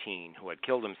Ottawa teen who had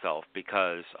killed himself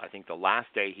because I think the last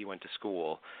day he went to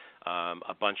school,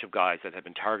 a bunch of guys that had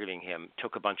been targeting him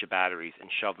took a bunch of batteries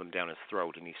and shoved them down his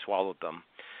throat, and he swallowed them.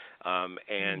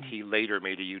 And he later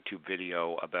made a YouTube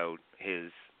video about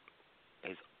his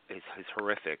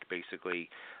horrific, basically,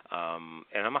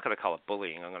 and I'm not going to call it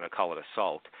bullying, I'm going to call it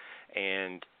assault.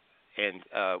 And it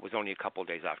was only a couple of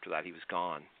days after that he was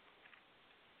gone.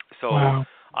 So wow.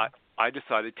 I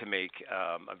decided to make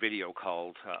a video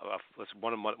called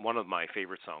one of my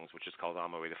favorite songs, which is called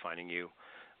On My Way to Finding You.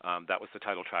 That was the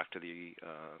title track to the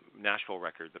Nashville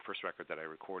record, the first record that I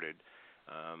recorded.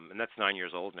 And that's 9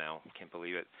 years old now. I can't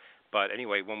believe it. But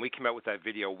anyway, when we came out with that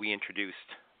video, we introduced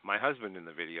my husband in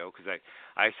the video because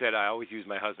I said I always use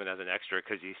my husband as an extra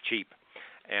because he's cheap,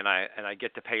 and I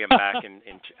get to pay him back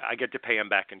I get to pay him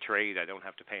back in trade. I don't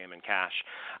have to pay him in cash.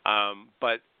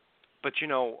 But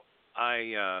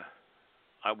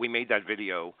we made that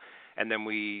video, and then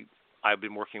I've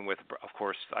been working with, of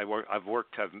course, I've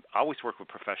always worked with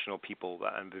professional people.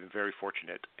 I've been very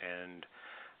fortunate, and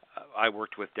I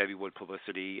worked with Debbie Wood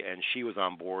Publicity, and she was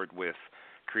on board with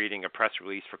creating a press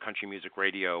release for country music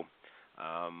radio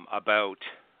about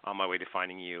On My Way to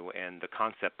Finding You and the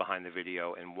concept behind the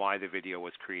video and why the video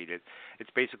was created. It's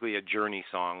basically a journey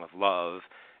song of love,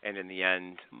 and in the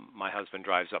end, my husband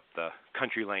drives up the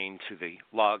country lane to the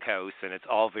log house, and it's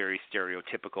all very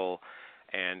stereotypical,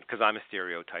 and because I'm a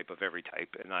stereotype of every type,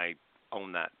 and I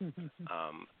own that.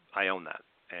 I own that,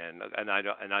 and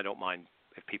I don't mind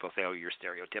if people say, "Oh, you're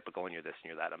stereotypical and you're this and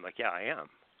you're that." I'm like, "Yeah, I am,"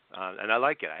 and I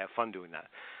like it. I have fun doing that.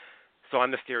 So I'm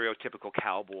the stereotypical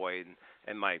cowboy,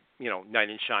 and my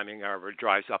 9-inch shining arbor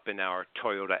drives up in our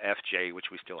Toyota FJ, which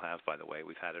we still have, by the way.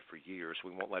 We've had it for years.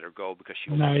 We won't let her go because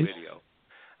she was on video.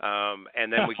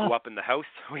 And then we go up in the house.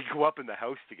 We go up in the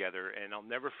house together, and I'll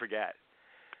never forget.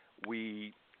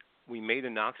 We made a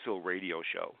Knoxville radio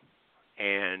show,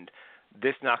 and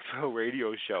this Knoxville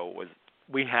radio show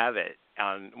we have it.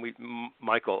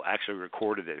 Michael actually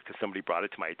recorded it because somebody brought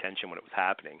it to my attention when it was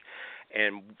happening,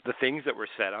 and the things that were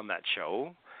said on that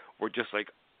show were just like,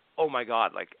 oh my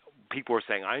God! Like people were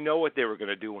saying, I know what they were going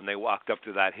to do when they walked up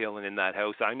to that hill and in that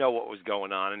house. I know what was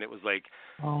going on, and it was like,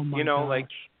 oh my gosh. Like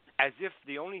as if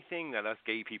the only thing that us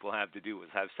gay people have to do is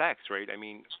have sex, right? I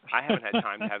mean, I haven't had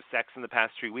time to have sex in the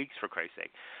past 3 weeks, for Christ's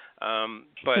sake.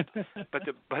 But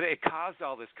it caused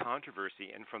all this controversy,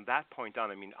 and from that point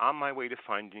on, I mean, On My Way to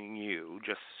Finding You,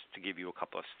 just to give you a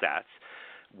couple of stats,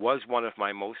 was one of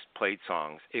my most played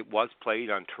songs. It was played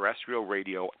on terrestrial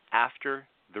radio after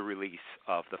the release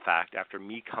of The Fact, after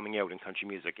me coming out in country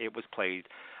music, it was played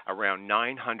around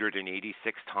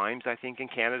 986 times, I think, in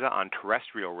Canada on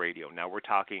terrestrial radio. Now we're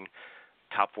talking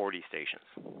top 40 stations.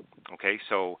 Okay,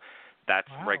 so that's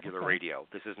regular radio.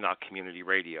 This is not community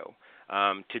radio.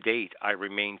 To date, I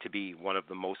remain to be one of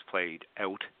the most played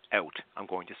out. I'm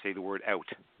going to say the word out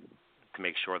to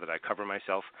make sure that I cover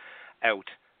myself. Out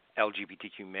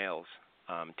LGBTQ males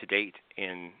to date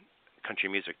in country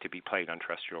music to be played on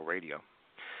terrestrial radio.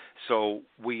 So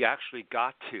we actually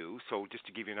got to, so just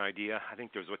to give you an idea, I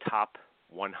think there was a top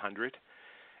 100,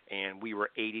 and we were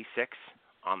 86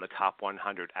 on the top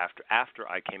 100 after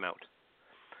I came out.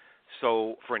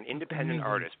 So for an independent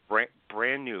artist,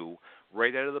 brand new,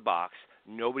 right out of the box,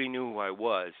 nobody knew who I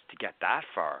was, to get that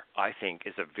far, I think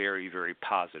is a very, very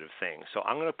positive thing. So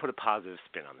I'm going to put a positive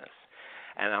spin on this.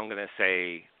 And I'm going to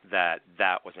say that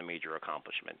that was a major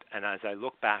accomplishment. And as I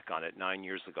look back on it 9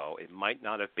 years ago, it might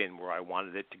not have been where I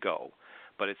wanted it to go,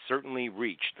 but it certainly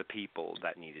reached the people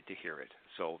that needed to hear it.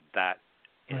 So that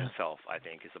in itself, I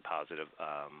think, is a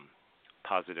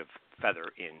positive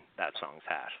feather in that song's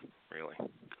hat, really.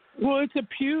 Well, it's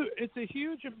a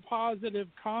huge and positive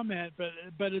comment,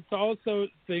 but it's also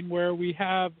a thing where we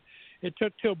have. It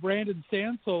took till Brandon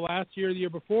Stansel last year, or the year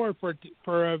before,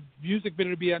 for a music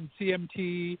video to be on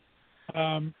CMT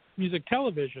music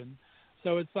television.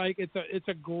 So it's like it's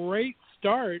a great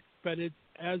start, but it's,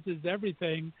 as is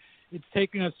everything, it's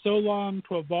taken us so long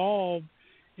to evolve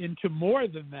into more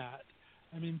than that.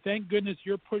 I mean, thank goodness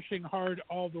you're pushing hard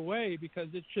all the way, because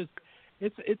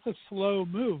it's a slow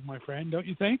move, my friend, don't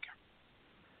you think?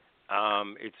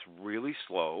 It's really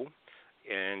slow,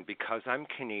 and because I'm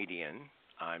Canadian,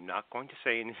 I'm not going to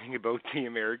say anything about the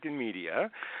American media,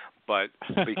 but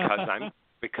because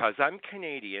I'm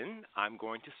Canadian, I'm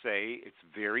going to say it's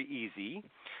very easy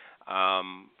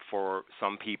for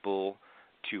some people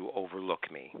to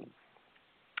overlook me.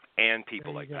 And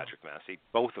people like Patrick Massey,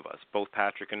 both of us, both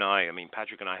Patrick and I. I mean,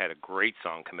 Patrick and I had a great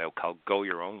song come out called Go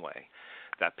Your Own Way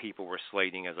that people were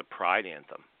slating as a pride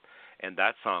anthem. And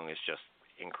that song is just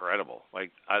incredible.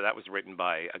 Like that was written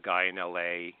by a guy in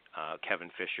L.A., Kevin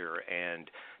Fisher, and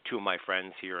two of my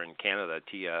friends here in Canada,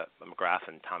 Tia McGrath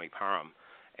and Tommy Parham.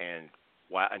 And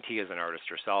Tia's an artist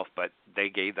herself, but they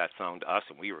gave that song to us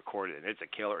and we recorded it. It's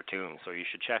a killer tune, so you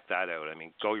should check that out. I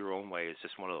mean, Go Your Own Way is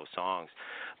just one of those songs.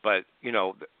 But, you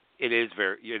know, it is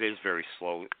very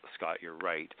slow, Scott, you're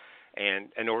right. And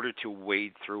in order to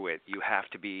wade through it, you have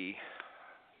to be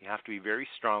very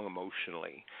strong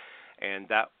emotionally. And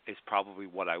that is probably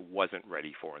what I wasn't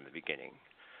ready for in the beginning.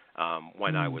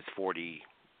 When I was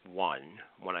 41,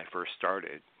 when I first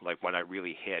started, like when I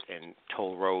really hit, and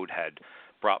Toll Road had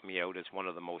brought me out as one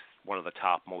of the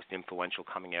top most influential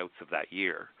coming outs of that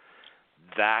year.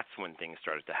 That's when things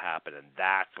started to happen, and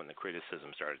that's when the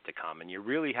criticism started to come. And you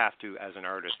really have to, as an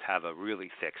artist, have a really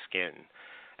thick skin.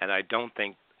 And I don't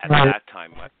think at that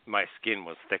time my skin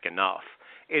was thick enough.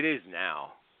 It is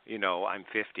now. You know, I'm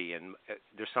 50, and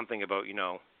there's something about, you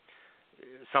know,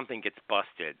 something gets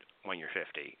busted when you're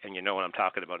 50. And you know what I'm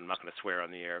talking about. I'm not going to swear on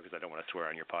the air because I don't want to swear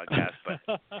on your podcast, but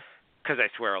because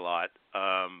I swear a lot.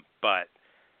 But,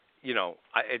 you know,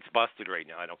 it's busted right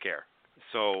now. I don't care.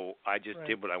 So I just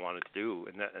did what I wanted to do,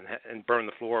 and Burn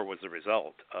the Floor was the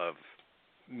result of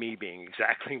me being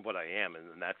exactly what I am,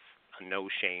 and that's a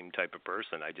no-shame type of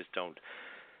person. I just don't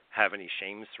have any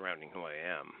shame surrounding who I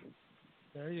am.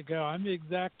 There you go. I'm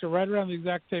right around the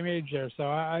exact same age there, so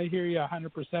I hear you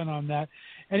 100% on that.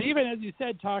 And even as you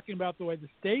said, talking about the way the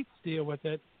states deal with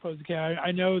it,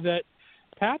 I know that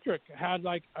Patrick had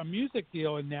like a music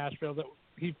deal in Nashville that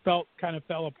he felt kind of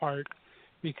fell apart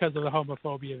because of the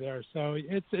homophobia there. So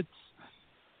it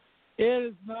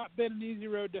has not been an easy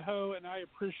road to hoe, and I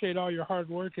appreciate all your hard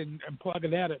work and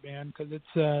plugging at it, man, because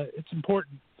it's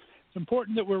important. It's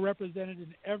important that we're represented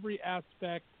in every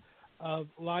aspect of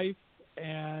life,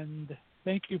 and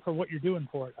thank you for what you're doing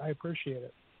for it. I appreciate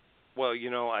it. Well, you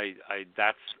know,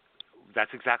 that's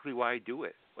exactly why I do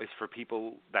it. It's for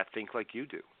people that think like you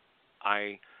do.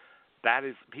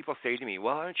 People say to me,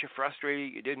 well, aren't you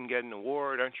frustrated you didn't get an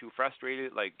award? Aren't you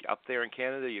frustrated? Like up there in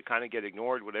Canada, you kind of get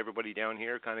ignored when everybody down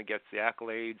here kind of gets the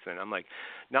accolades. And I'm like,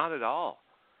 not at all.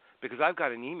 Because I've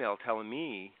got an email telling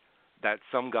me that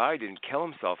some guy didn't kill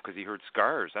himself because he heard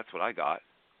Scars. That's what I got.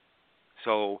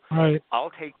 So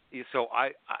I'll take. So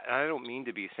I don't mean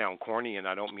to sound corny, and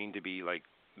I don't mean to be like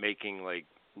making like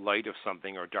light of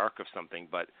something or dark of something,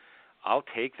 but I'll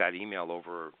take that email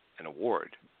over an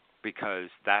award, because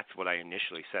that's what I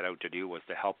initially set out to do, was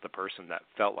to help the person that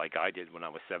felt like I did when I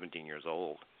was 17 years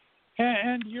old.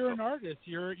 And you're an artist.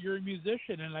 You're a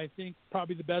musician, and I think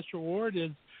probably the best reward is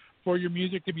for your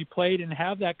music to be played and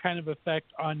have that kind of effect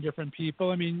on different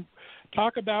people. I mean,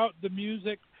 talk about the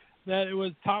music that it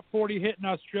was top 40 hit in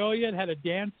Australia. It had a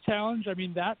dance challenge. I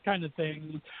mean, that kind of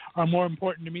thing are more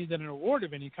important to me than an award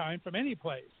of any kind from any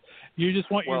place. You just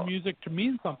want your music to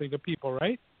mean something to people,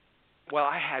 right? Well,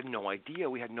 I had no idea.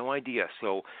 We had no idea.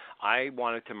 So I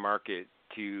wanted to market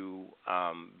to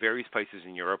various places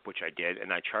in Europe, which I did,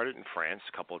 and I charted in France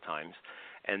a couple of times.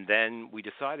 And then we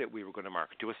decided we were going to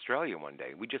market to Australia one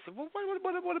day. We just said, well,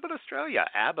 what about Australia?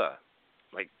 ABBA.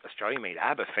 Like, Australia made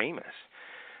ABBA famous.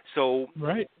 So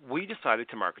we decided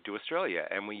to market to Australia,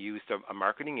 and we used a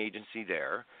marketing agency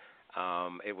there.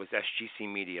 It was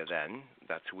SGC Media then.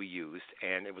 That's who we used.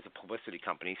 And it was a publicity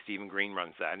company. Stephen Green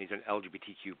runs that, and he's an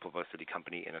LGBTQ publicity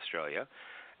company in Australia.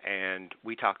 And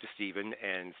we talked to Stephen,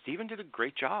 and Stephen did a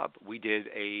great job. We did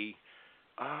a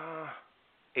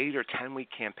 8 or 10 week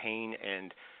campaign,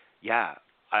 and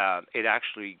it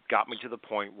actually got me to the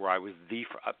point where I was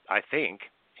I think,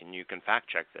 and you can fact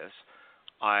check this,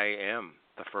 I am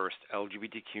the first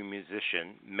LGBTQ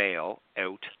musician, male,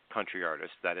 out country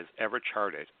artist that has ever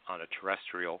charted on a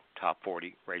terrestrial top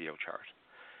 40 radio chart.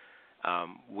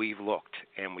 We've looked,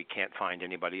 and we can't find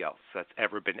anybody else that's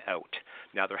ever been out.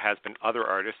 Now, there has been other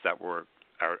artists that are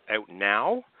out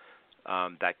now,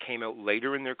 that came out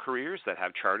later in their careers that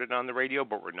have charted on the radio,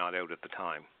 but were not out at the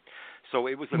time. So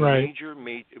it was a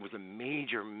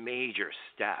major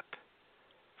step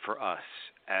for us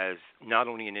as not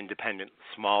only an independent,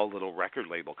 small little record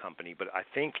label company, but I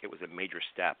think it was a major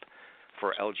step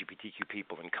for LGBTQ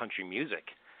people in country music.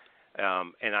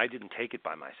 And I didn't take it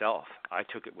by myself. I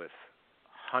took it with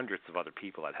hundreds of other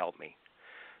people that helped me.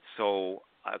 So,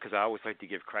 because I always like to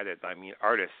give credit. I mean,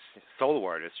 artists, solo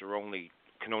artists,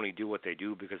 can only do what they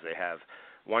do because they have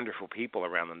wonderful people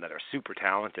around them that are super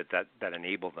talented that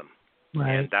enable them.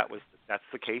 Right. And that's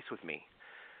the case with me.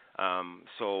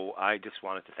 So I just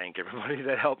wanted to thank everybody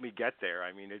that helped me get there.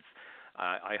 I mean,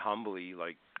 I humbly,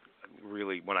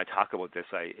 really, when I talk about this,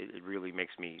 it really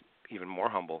makes me even more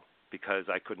humble because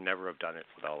I could never have done it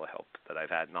with all the help that I've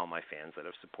had and all my fans that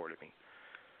have supported me.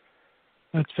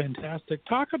 That's fantastic.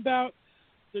 Talk about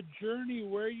the journey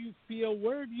where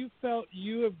have you felt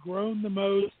you have grown the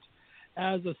most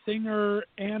as a singer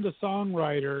and a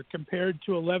songwriter compared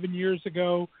to 11 years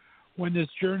ago when this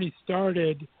journey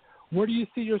started? Where do you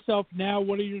see yourself now?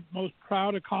 What are your most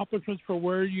proud accomplishments for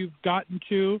where you've gotten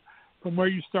to from where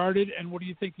you started, and what do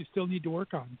you think you still need to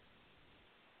work on?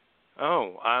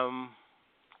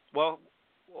 Well,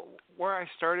 where I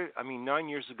started, 9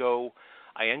 years ago,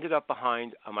 I ended up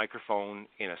behind a microphone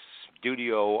in a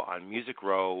studio on Music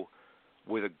Row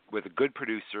with a good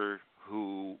producer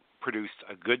who produced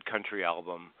a good country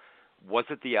album. Was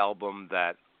it the album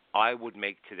that I would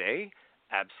make today?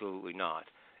 Absolutely not.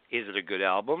 Is it a good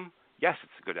album? Yes,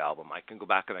 it's a good album. I can go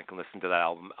back and I can listen to that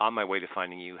album. On My Way to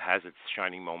Finding You has its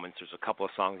shining moments. There's a couple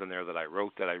of songs in there that I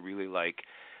wrote that I really like.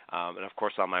 And, of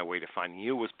course, On My Way to Finding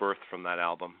You was birthed from that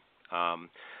album.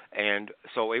 And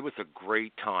so it was a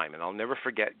great time. And I'll never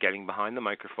forget getting behind the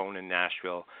microphone in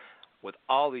Nashville with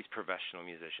all these professional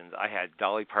musicians. I had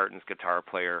Dolly Parton's guitar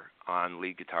player on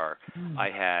lead guitar.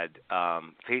 I had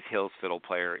Faith Hill's fiddle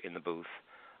player in the booth.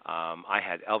 I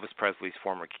had Elvis Presley's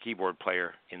former keyboard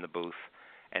player in the booth.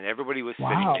 And everybody was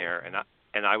sitting there,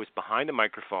 and I was behind a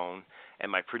microphone, and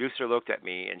my producer looked at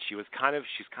me, and she's kind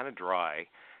of dry,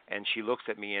 and she looks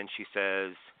at me and she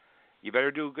says, "You better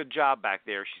do a good job back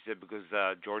there," she said, because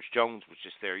George Jones was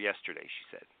just there yesterday, she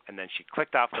said. And then she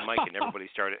clicked off the mic, and everybody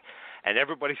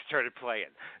started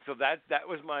playing. So that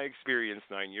was my experience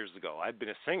 9 years ago. I'd been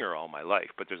a singer all my life,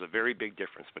 but there's a very big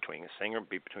difference between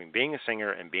being a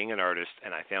singer and being an artist,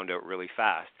 and I found out really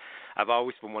fast. I've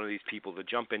always been one of these people to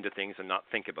jump into things and not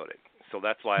think about it. So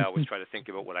that's why I always try to think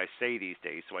about what I say these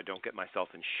days, so I don't get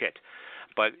myself in shit.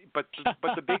 But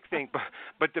the big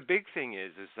thing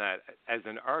is that as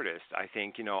an artist, I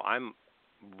think I'm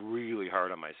really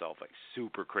hard on myself, like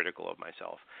super critical of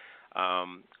myself.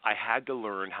 I had to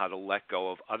learn how to let go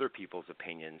of other people's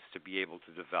opinions to be able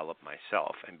to develop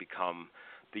myself and become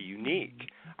the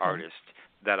unique artist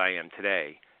that I am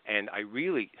today. And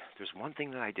there's one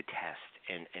thing that I detest,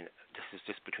 and this is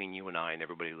just between you and I and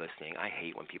everybody listening. I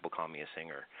hate when people call me a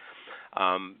singer,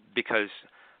 because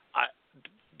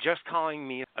just calling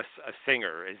me a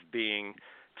singer as being,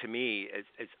 to me,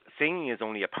 singing is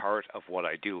only a part of what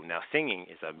I do. Now, singing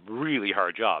is a really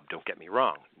hard job, don't get me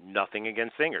wrong. Nothing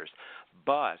against singers.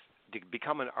 But to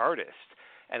become an artist,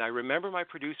 and I remember my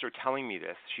producer telling me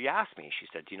this. She asked me, she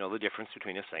said, "Do you know the difference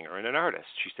between a singer and an artist?"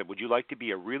 She said, "Would you like to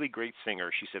be a really great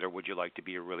singer?" She said, "Or would you like to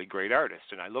be a really great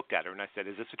artist?" And I looked at her and I said,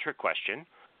 "Is this a trick question?"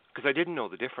 Because I didn't know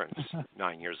the difference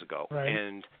 9 years ago. Right.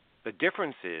 the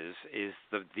difference is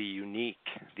the unique,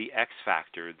 the X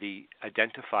factor, the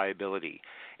identifiability.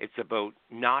 It's about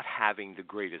not having the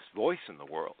greatest voice in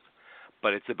the world,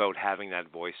 but it's about having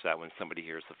that voice that when somebody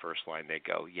hears the first line, they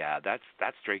go, yeah, that's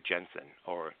Drake Jensen,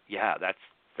 or yeah,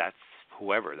 that's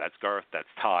whoever, that's Garth, that's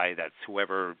Ty, that's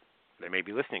whoever they may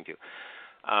be listening to.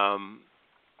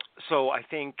 So I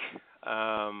think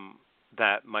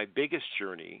that my biggest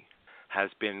journey has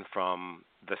been from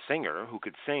the singer who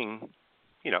could sing,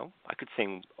 I could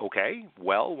sing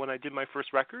well when I did my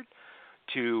first record,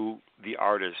 to the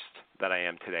artist that I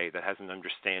am today that has an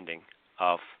understanding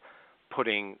of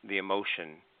putting the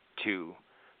emotion to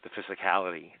the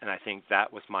physicality. And I think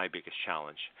that was my biggest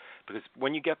challenge. Because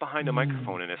when you get behind a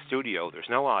microphone in a studio, there's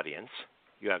no audience.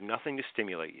 You have nothing to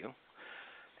stimulate you.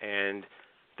 And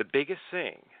the biggest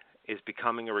thing is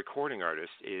becoming a recording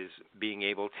artist is being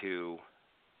able to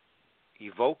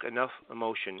evoke enough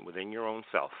emotion within your own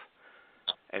self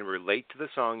and relate to the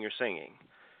song you're singing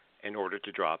in order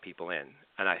to draw people in.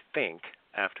 And I think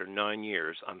after 9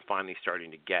 years, I'm finally starting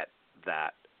to get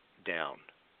that down,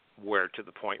 where to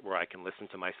the point where I can listen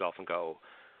to myself and go,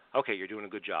 okay, you're doing a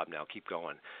good job now, keep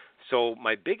going. So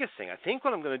my biggest thing, I think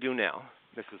what I'm going to do now,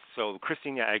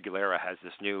 Christina Aguilera has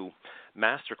this new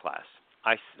masterclass.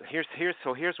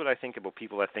 Here's what I think about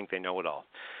people that think they know it all.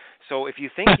 So if you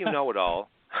think you know it all,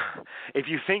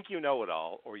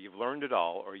 or you've learned it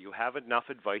all, or you have enough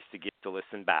advice to give to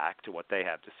listen back to what they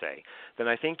have to say, then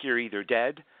I think you're either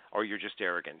dead or you're just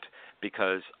arrogant,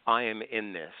 because I am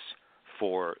in this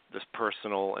for this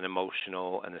personal and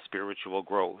emotional and the spiritual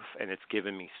growth, and it's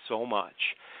given me so much,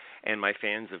 and my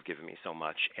fans have given me so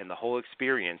much, and the whole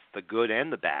experience, the good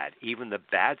and the bad, even the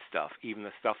bad stuff, even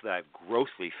the stuff that I've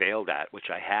grossly failed at,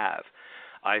 which I have.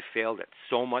 I've failed at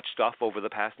so much stuff over the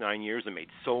past 9 years and made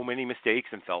so many mistakes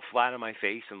and fell flat on my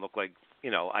face and looked like,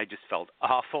 I just felt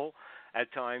awful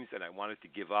at times and I wanted to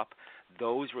give up.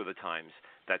 Those were the times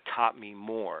that taught me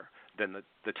more than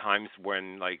the times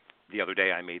when, like, the other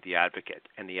day I made The Advocate,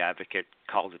 and The Advocate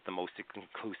called it the most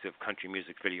inclusive country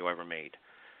music video ever made.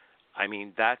 I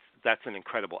mean, that's an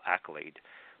incredible accolade.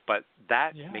 But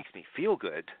that makes me feel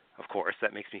good, of course.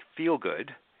 That makes me feel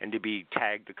good. And to be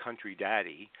tagged the country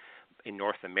daddy in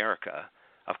North America,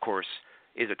 of course,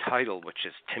 is a title which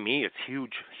is, to me, it's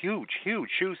huge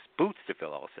shoes, boots to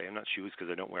fill, I'll say. I'm not shoes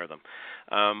because I don't wear them.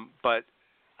 But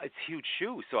it's huge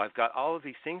shoes. So I've got all of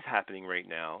these things happening right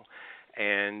now.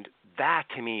 And that,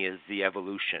 to me, is the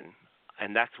evolution.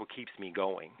 And that's what keeps me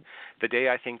going. The day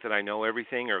I think that I know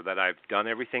everything or that I've done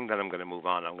everything, then I'm going to move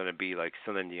on. I'm going to be like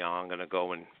Celine Dion. I'm going to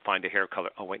go and find a hair color.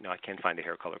 Oh, wait, no, I can't find a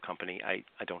hair color company. I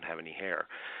don't have any hair.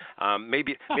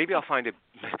 Maybe I'll find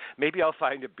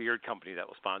a beard company that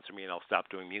will sponsor me, and I'll stop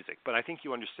doing music. But I think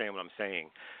you understand what I'm saying.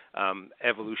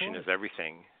 Evolution is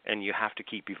everything, and you have to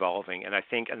keep evolving. And I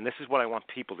think, and this is what I want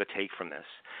people to take from this.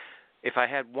 If I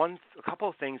had a couple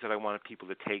of things that I wanted people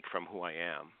to take from who I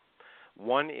am,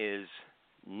 one is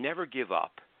never give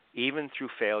up, even through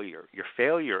failure. Your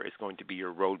failure is going to be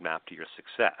your roadmap to your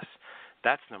success.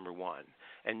 That's number one.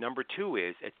 And number two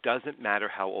is it doesn't matter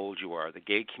how old you are. The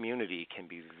gay community can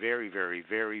be very, very,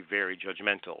 very, very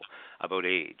judgmental about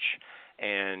age.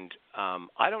 And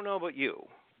I don't know about you,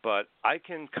 but I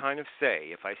can kind of say,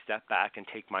 if I step back and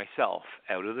take myself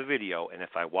out of the video, and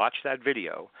if I watch that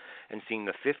video and seeing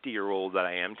the 50-year-old that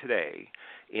I am today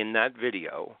in that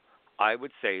video, I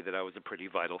would say that I was a pretty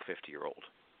vital 50-year-old.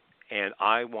 And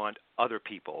I want other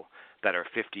people that are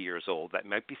 50 years old that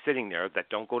might be sitting there that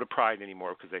don't go to Pride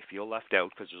anymore because they feel left out,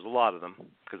 because there's a lot of them,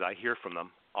 because I hear from them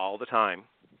all the time,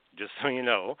 just so you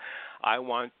know. I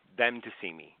want them to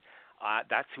see me.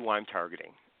 That's who I'm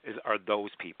targeting, are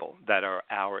those people that are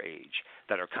our age,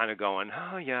 that are kind of going,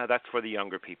 oh, yeah, that's for the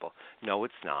younger people. No,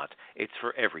 it's not. It's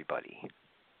for everybody.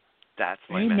 That's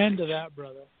my message. Amen to that,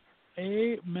 brother.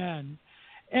 Amen.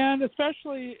 And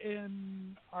especially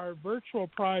in our virtual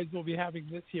prides we'll be having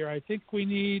this year, I think we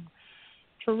need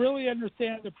to really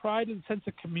understand the pride and sense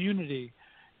of community.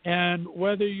 And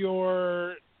whether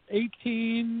you're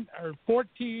 18 or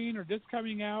 14 or just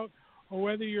coming out, or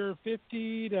whether you're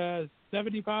 50 to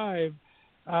 75,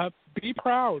 be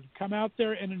proud. Come out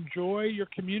there and enjoy your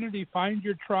community. Find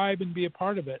your tribe and be a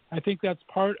part of it. I think that's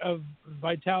part of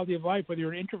vitality of life. Whether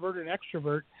you're an introvert or an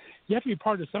extrovert, you have to be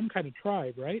part of some kind of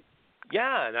tribe, right?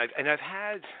 Yeah, and I've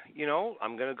had,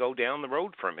 I'm going to go down the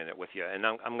road for a minute with you, and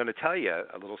I'm going to tell you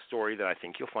a little story that I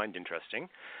think you'll find interesting.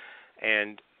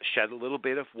 and shed a little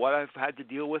bit of what I've had to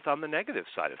deal with on the negative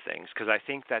side of things, because I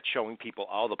think that showing people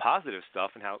all the positive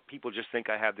stuff and how people just think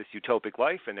I have this utopic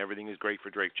life and everything is great for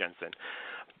Drake Jensen.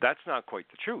 That's not quite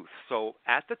the truth. So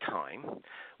at the time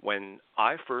when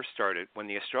I first started, when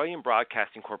the Australian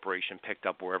Broadcasting Corporation picked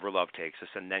up Wherever Love Takes Us,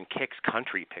 and then Kicks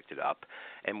Country picked it up,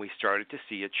 and we started to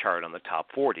see a chart on the top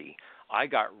 40, I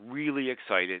got really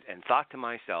excited and thought to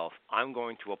myself, I'm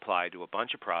going to apply to a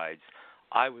bunch of prides.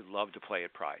 I would love to play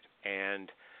at Pride.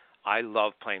 And I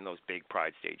love playing those big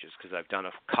Pride stages because I've done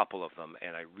a couple of them,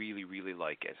 and I really, really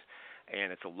like it.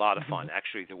 And it's a lot of fun.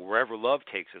 Actually, the Wherever Love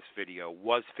Takes Us video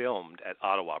was filmed at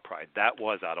Ottawa Pride. That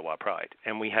was Ottawa Pride,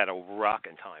 and we had a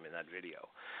rockin' time in that video.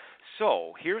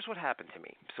 So here's what happened to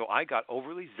me. So I got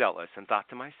overly zealous and thought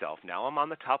to myself, now I'm on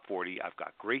the top 40. I've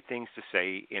got great things to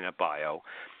say in a bio.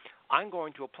 I'm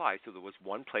going to apply. So there was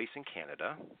one place in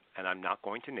Canada, and I'm not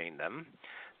going to name them,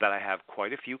 that I have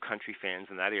quite a few country fans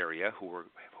in that area who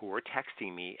were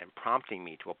texting me and prompting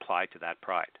me to apply to that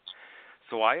Pride.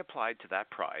 So I applied to that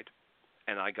Pride,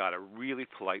 and I got a really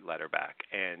polite letter back.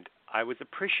 And I was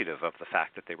appreciative of the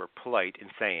fact that they were polite in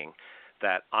saying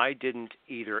that I didn't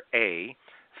either A,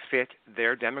 fit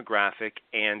their demographic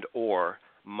and or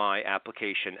my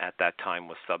application at that time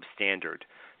was substandard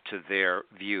to their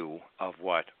view of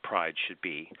what Pride should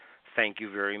be. Thank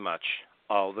you very much.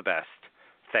 All the best.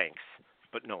 Thanks,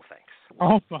 but no thanks.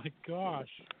 Oh, my gosh.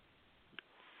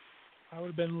 I would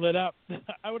have been lit up.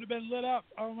 I would have been lit up.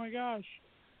 Oh, my gosh.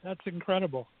 That's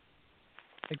incredible.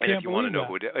 I can't and if you want to know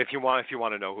believe who it, if you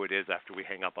want to know who it is after we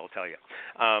hang up, I'll tell you.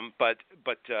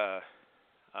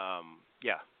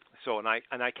 Yeah. So and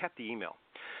I kept the email.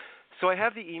 So I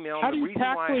have the email. How do you the reason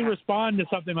tactfully why respond to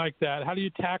something like that? How do you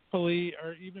tactfully,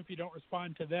 or even if you don't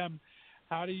respond to them,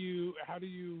 how do you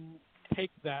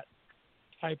take that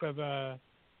type of a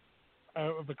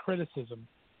criticism?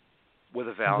 With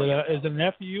a Valium. Is it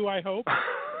an FU, I hope?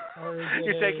 Or is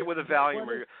you take it with a Valium.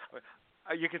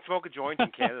 You can smoke a joint in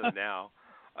Canada now.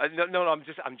 No,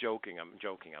 I'm joking.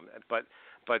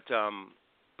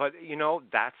 But you know,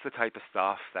 that's the type of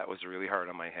stuff that was really hard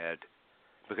on my head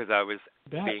because I was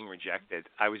being rejected.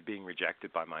 I was being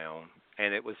rejected by my own,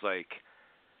 and it was like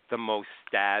the most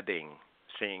stabbing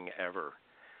thing ever.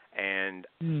 And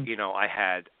you know, I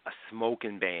had a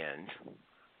smoking band,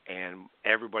 and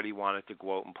everybody wanted to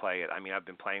go out and play it. I mean, I've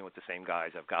been playing with the same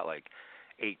guys. I've got like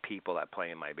 8 people that play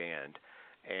in my band,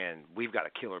 and we've got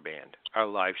a killer band. Our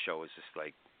live show is just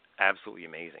like absolutely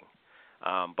amazing.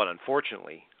 But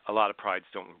unfortunately, a lot of prides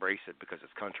don't embrace it because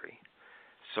it's country.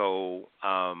 So,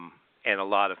 and a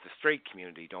lot of the straight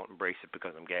community don't embrace it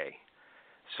because I'm gay.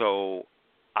 So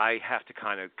I have to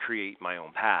kind of create my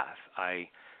own path.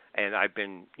 And I've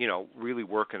been, you know, really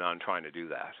working on trying to do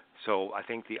that. So I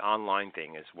think the online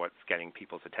thing is what's getting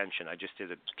people's attention. I just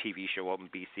did a TV show out in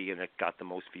BC, and it got the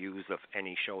most views of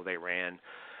any show they ran.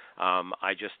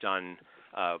 I just done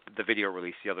the video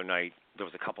release the other night. There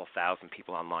was a couple thousand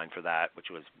people online for that, which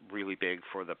was really big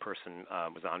for the person.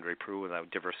 Was Andre Proulx,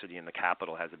 and Diversity in the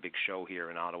Capital has a big show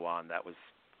here in Ottawa, and that was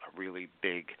a really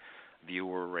big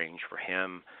viewer range for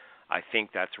him. I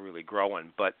think that's really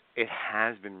growing, but it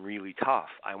has been really tough.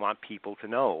 I want people to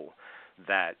know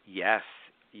that, yes,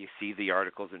 you see the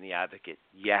articles in The Advocate.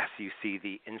 Yes, you see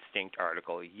the Instinct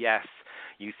article. Yes,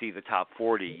 you see the top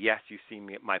 40. Yes, you see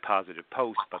my positive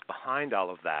post. But behind all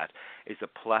of that is a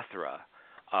plethora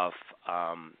of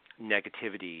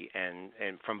negativity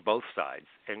and from both sides.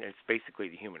 And it's basically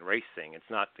the human race thing. It's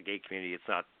not the gay community. It's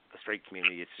not the straight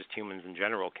community. It's just humans in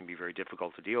general can be very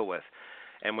difficult to deal with.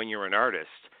 And when you're an artist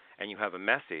and you have a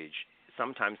message,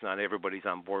 sometimes not everybody's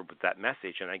on board with that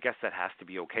message, and I guess that has to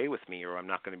be okay with me, or I'm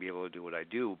not going to be able to do what I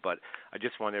do. But I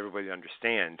just want everybody to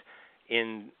understand,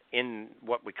 in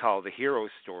what we call the hero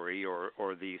story or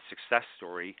the success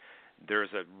story, there's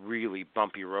a really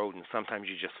bumpy road, and sometimes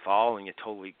you just fall and you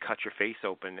totally cut your face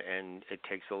open, and it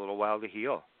takes a little while to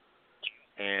heal.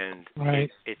 And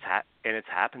it's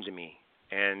happened to me,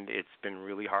 and it's been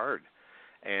really hard.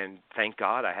 And thank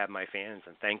God I have my fans,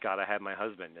 and thank God I have my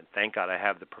husband, and thank God I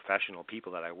have the professional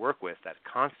people that I work with that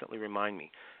constantly remind me,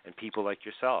 and people like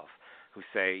yourself who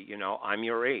say, you know, I'm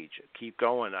your age, keep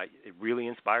going. It really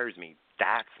inspires me.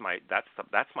 That's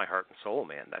my heart and soul,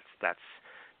 man.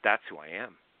 That's who I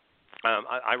am.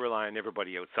 I rely on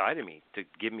everybody outside of me to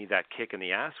give me that kick in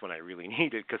the ass when I really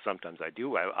need it, because sometimes I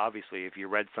do. Obviously, if you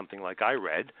read something like I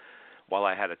read while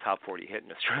I had a top 40 hit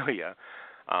in Australia,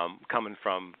 coming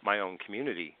from my own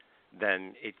community,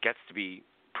 then it gets to be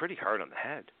pretty hard on the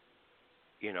head,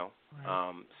 you know.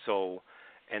 Right.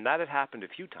 And that had happened a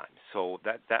few times. So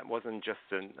that wasn't just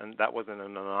that wasn't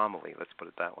an anomaly. Let's put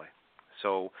it that way.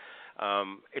 So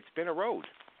it's been a road,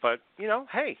 But, you know,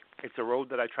 hey, it's a road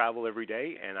that I travel every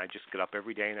day, and I just get up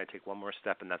every day and I take one more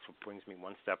step, and that's what brings me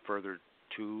one step further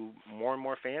to more and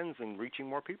more fans and reaching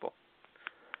more people.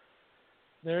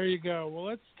 There you go. Well,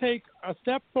 let's take a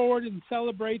step forward and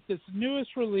celebrate this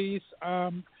newest release.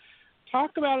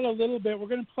 Talk about it a little bit. We're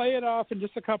going to play it off in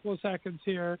just a couple of seconds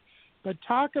here, but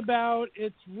talk about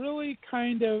it's really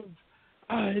kind of,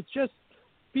 it's just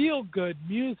feel-good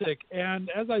music. And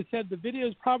as I said, the video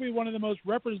is probably one of the most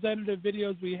representative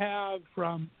videos we have,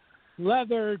 from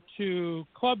leather to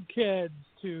club kids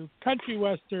to country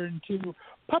western to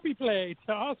puppy play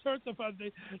to all sorts of fun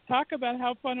things. Talk about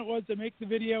how fun it was to make the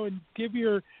video and give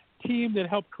your team that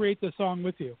helped create the song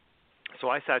with you. So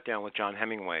I sat down with John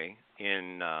Hemingway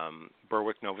in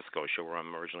Berwick, Nova Scotia, where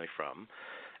I'm originally from,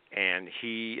 and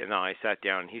he and I sat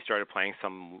down, and he started playing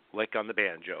some lick on the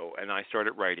banjo, and I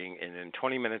started writing, and in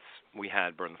 20 minutes we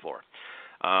had Burn the Floor.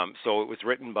 So it was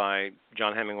written by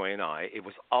John Hemingway and I. It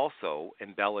was also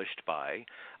embellished by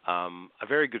a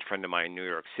very good friend of mine in New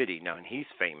York City. Now, and he's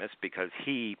famous because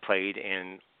he played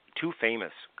in two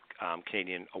famous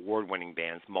Canadian award-winning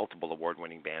bands, multiple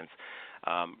award-winning bands.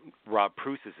 Rob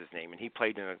Pruce is his name, and he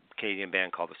played in a Canadian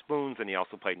band called The Spoons, and he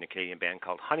also played in a Canadian band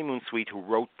called Honeymoon Suite, who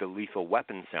wrote the Lethal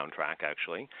Weapon soundtrack,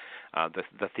 actually.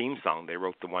 The theme song, they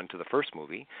wrote the one to the first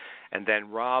movie. And then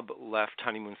Rob left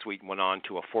Honeymoon Suite and went on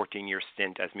to a 14-year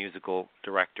stint as musical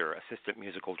director, assistant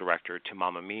musical director to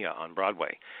Mamma Mia on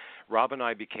Broadway. Rob and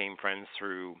I became friends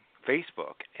through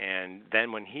Facebook, and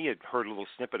then when he had heard a little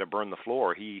snippet of Burn the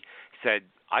Floor, he said,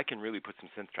 I can really put some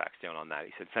synth tracks down on that.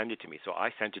 He said, send it to me. So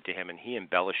I sent it to him, and he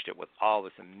embellished it with all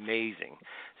this amazing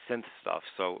synth stuff.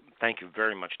 So thank you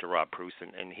very much to Rob Pruce,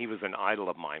 and he was an idol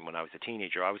of mine when I was a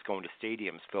teenager. I was going to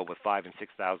stadiums filled with 5,000 and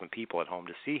 6,000 people at home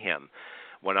to see him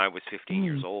when I was 15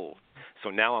 years old.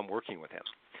 So now I'm working with him.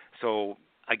 So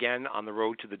again, on the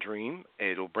road to the dream,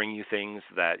 it'll bring you things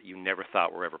that you never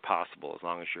thought were ever possible, as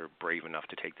long as you're brave enough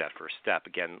to take that first step.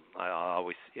 Again, I'll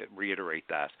always reiterate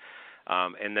that.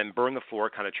 And then Burn the Floor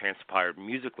kind of transpired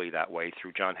musically that way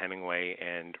through John Hemingway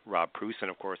and Rob Pruce. And,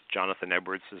 of course, Jonathan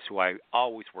Edwards is who I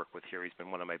always work with here. He's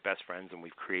been one of my best friends, and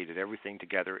we've created everything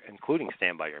together, including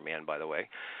Stand By Your Man, by the way,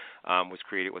 was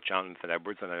created with Jonathan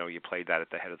Edwards, and I know you played that at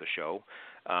the head of the show.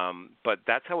 But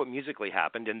that's how it musically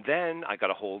happened. And then I got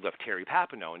a hold of Terry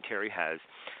Papineau, and Terry has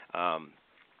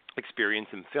experience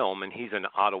in film, and he's an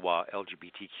Ottawa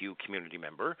LGBTQ community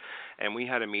member. And we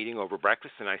had a meeting over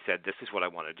breakfast, and I said, this is what I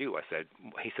want to do.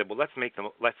 He said, well, let's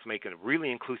make a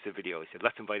really inclusive video. He said,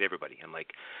 let's invite everybody. I'm like,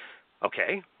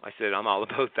 okay. I said, I'm all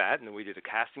about that. And then we did a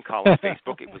casting call on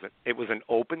Facebook. It was an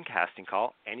open casting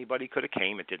call. Anybody could have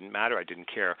came. It didn't matter. I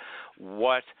didn't care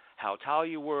how tall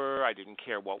you were. I didn't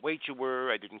care what weight you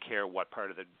were. I didn't care what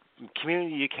part of the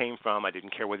community you came from. I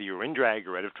didn't care whether you were in drag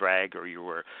or out of drag, or you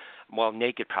were, well,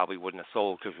 naked probably wouldn't have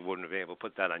sold because we wouldn't have been able to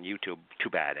put that on YouTube.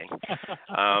 Too bad, eh?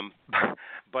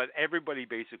 But everybody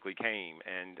basically came,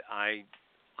 and I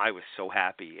was so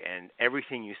happy. And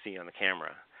everything you see on the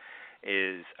camera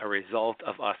is a result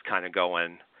of us kind of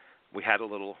going, we had a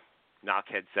little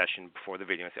knockhead session before the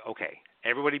video and said, okay,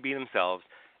 everybody be themselves,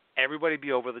 everybody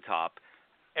be over the top,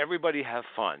 everybody have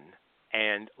fun,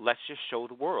 and let's just show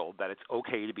the world that it's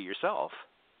okay to be yourself.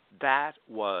 That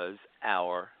was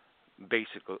our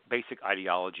basic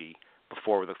ideology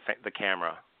before the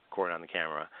camera, record on the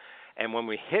camera. And when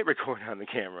we hit record on the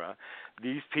camera,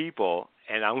 these people,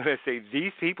 and I'm going to say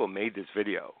these people made this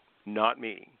video, not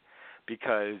me.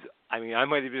 Because, I mean, I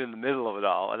might have been in the middle of it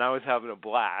all, and I was having a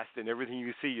blast, and everything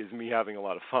you see is me having a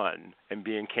lot of fun and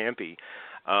being campy.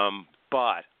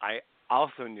 But I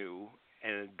also knew,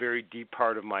 in a very deep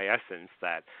part of my essence,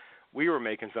 that we were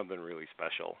making something really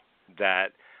special, that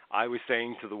I was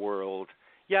saying to the world,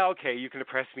 yeah, okay, you can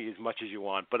oppress me as much as you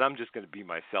want, but I'm just going to be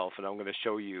myself, and I'm going to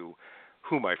show you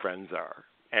who my friends are.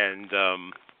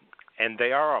 And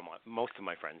they are most of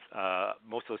my friends.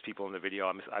 Most of those people in the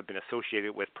video I've been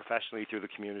associated with professionally through the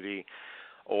community,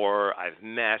 or I've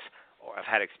met, or I've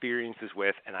had experiences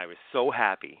with, and I was so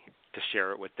happy to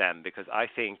share it with them, because I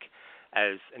think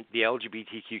as the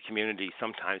LGBTQ community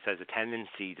sometimes has a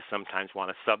tendency to sometimes want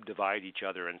to subdivide each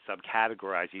other and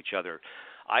subcategorize each other.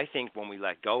 I think when we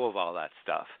let go of all that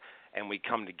stuff and we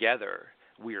come together,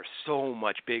 we are so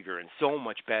much bigger and so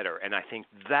much better. And I think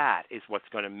that is what's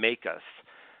going to make us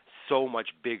so much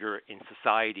bigger in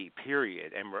society,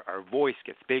 period. And our voice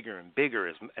gets bigger and bigger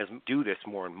as we do this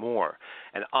more and more.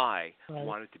 And I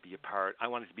wanted to be a part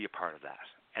of that.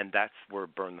 And that's where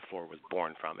Burn the Floor was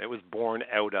born from. It was born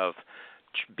out of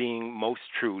being most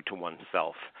true to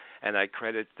oneself. And I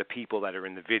credit the people that are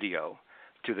in the video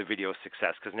to the video's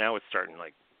success, because now it's starting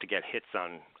like to get hits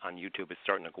on YouTube is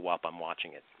starting to go up. I'm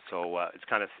watching it. So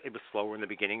it was slower in the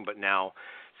beginning, but now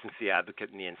since the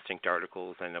Advocate and the Instinct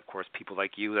articles and, of course, people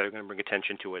like you that are going to bring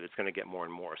attention to it, it's going to get more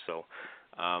and more. So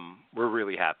we're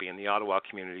really happy. In the Ottawa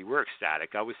community, we're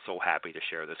ecstatic. I was so happy to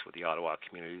share this with the Ottawa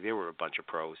community. They were a bunch of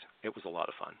pros. It was a lot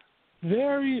of fun.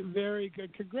 Very, very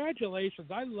good.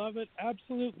 Congratulations. I love it.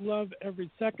 Absolute love every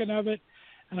second of it.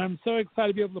 And I'm so excited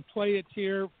to be able to play it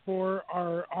here for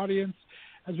our audience.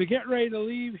 As we get ready to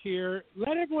leave here,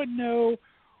 let everyone know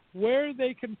where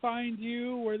they can find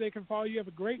you, where they can follow you. You have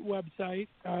a great website.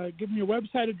 Give them your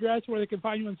website address, where they can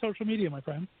find you on social media, my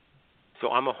friend. So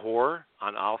I'm a whore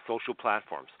on all social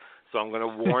platforms. So I'm going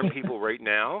to warn people right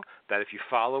now that if you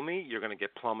follow me, you're going to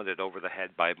get plummeted over the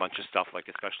head by a bunch of stuff, like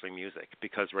especially music,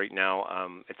 because right now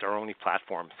it's our only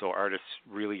platform. So artists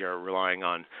really are relying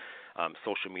on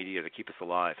social media to keep us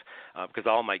alive. Because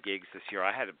all my gigs this year,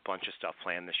 I had a bunch of stuff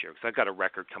planned this year. Because I've got a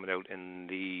record coming out in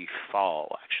the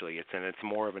fall, actually. It's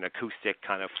more of an acoustic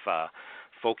kind of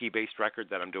folky-based record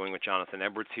that I'm doing with Jonathan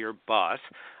Edwards here, but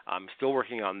I'm still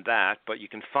working on that. But you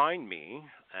can find me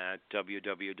at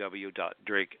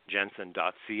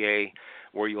www.drakejensen.ca,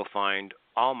 where you'll find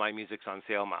all my music's on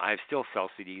sale. I still sell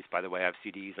CDs, by the way. I have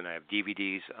CDs and I have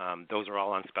DVDs. Those are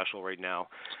all on special right now.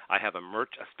 I have a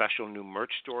special new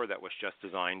merch store that was just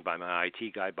designed by my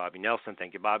IT guy, Bobby Nelson.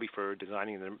 Thank you, Bobby, for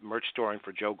designing the merch store, and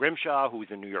for Joe Grimshaw, who's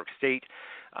in New York State.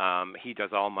 He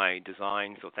does all my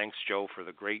designs, so thanks, Joe, for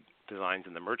the great designs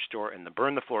in the merch store. And the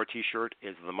Burn the Floor T-shirt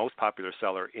is the most popular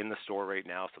seller in the store right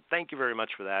now, so thank you very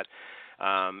much for that.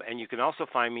 And you can also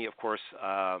find me, of course,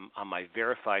 on my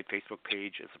verified Facebook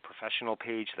page. It's a professional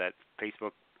page that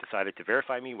Facebook decided to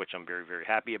verify me, which I'm very, very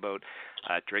happy about,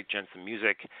 Drake Jensen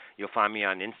Music. You'll find me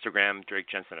on Instagram, Drake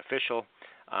Jensen Official.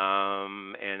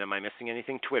 And am I missing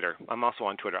anything? Twitter. I'm also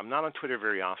on Twitter. I'm not on Twitter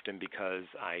very often because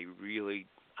I'm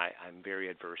very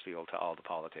adversarial to all the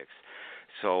politics.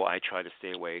 So I try to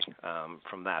stay away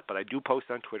from that. But I do post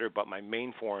on Twitter, but my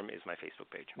main forum is my Facebook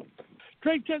page.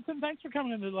 Drake Jensen, thanks for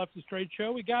coming into the Left is Straight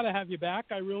show. We got to have you back.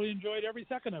 I really enjoyed every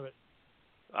second of it.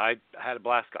 I had a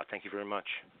blast, Scott. Thank you very much.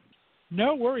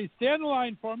 No worries. Stay on the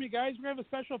line for me, guys. We're going to have a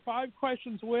special 5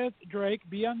 questions with Drake.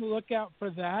 Be on the lookout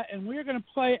for that. And we're going to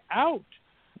play out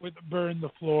with Burn the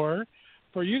Floor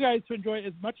for you guys to enjoy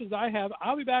as much as I have.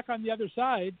 I'll be back on the other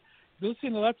side.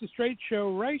 Listening to the Left is Straight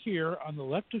show right here on the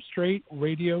Left is Straight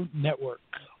Radio Network.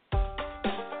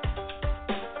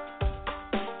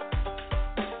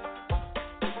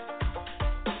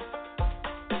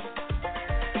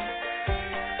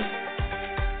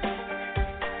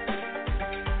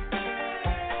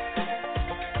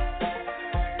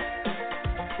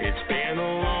 It's been a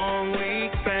long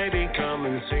week, baby, come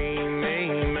and see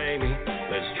me, maybe.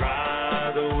 Let's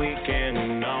try the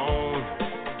weekend on.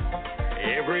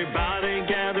 Everybody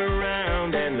gather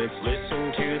round and let's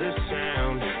listen to the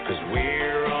sound, 'cause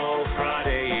we're all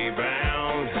Friday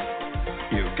bound.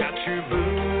 You've got your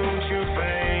boots, your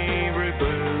favorite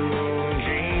blue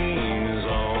jeans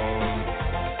on.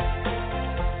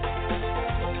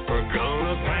 We're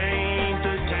gonna paint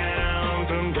the town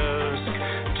from dusk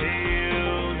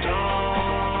till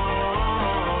dawn.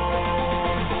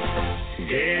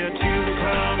 Get to the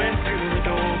club and through the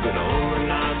door, gonna hold the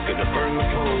knock, gonna burn the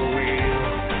floor wheel.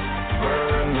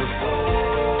 Burn the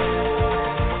floor.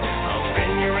 I'll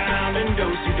spin you around in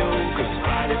do-si-do, 'cause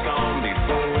Friday's gone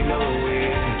before we know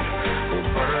it. We'll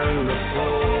burn the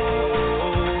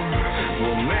floor.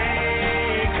 We'll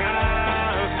make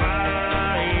our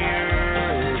fire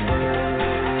burn.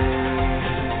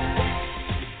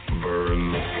 Burn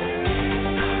the floor.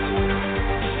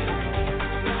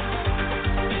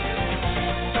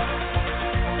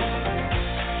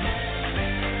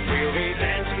 We'll be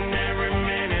dancing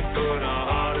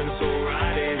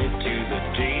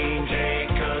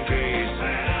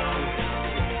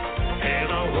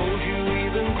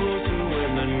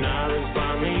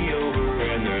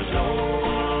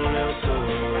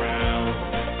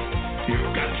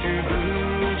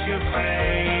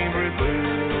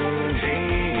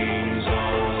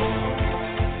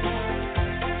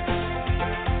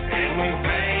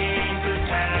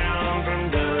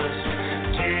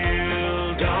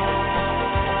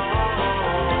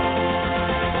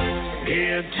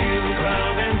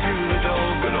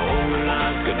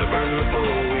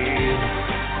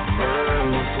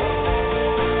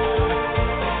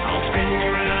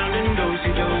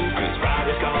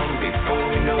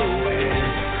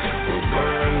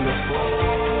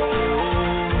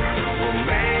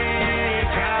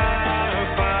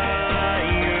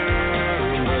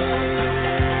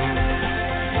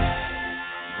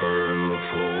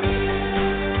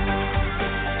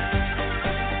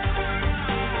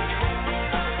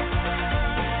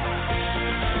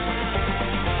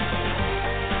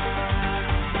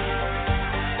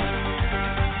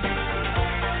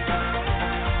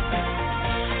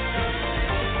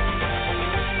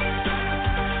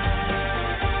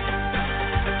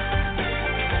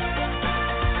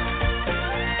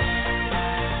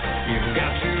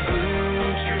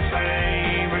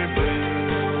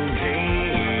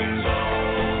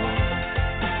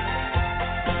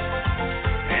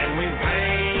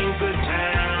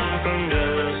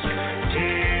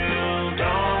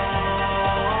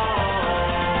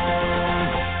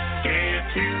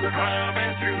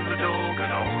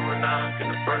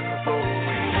gonna burn the floor.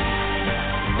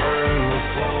 Burn the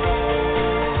floor.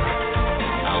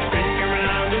 I'll stick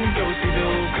around and do-si-do,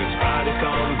 'cause Friday's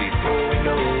gone before we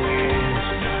know it.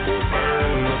 We'll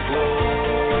burn the floor.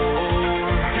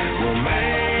 We'll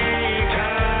make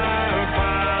our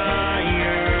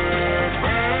fire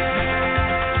burn.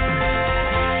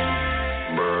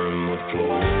 Burn the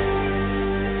floor.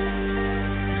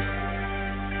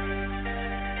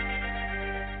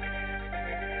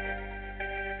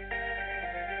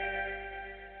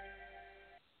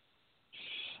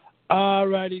 All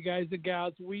righty, guys and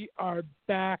gals, we are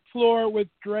back. Floor with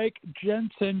Drake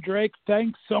Jensen. Drake,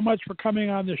 thanks so much for coming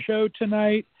on the show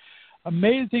tonight.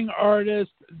 Amazing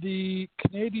artist, the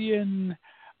Canadian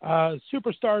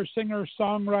superstar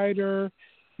singer-songwriter,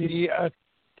 the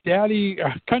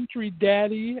country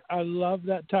daddy. I love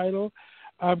that title.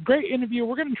 Great interview.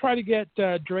 We're going to try to get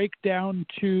Drake down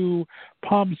to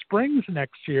Palm Springs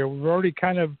next year. We're already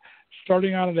kind of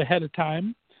starting on it ahead of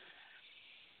time.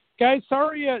 Guys,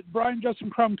 sorry Brian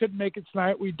Justin Crum couldn't make it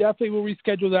tonight. We definitely will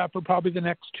reschedule that for probably the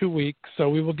next 2 weeks, so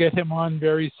we will get him on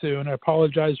very soon. I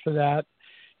apologize for that.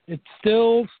 It's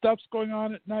still stuff's going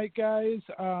on at night, guys.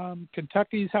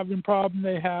 Kentucky's having a problem.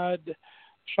 They had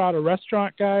shot a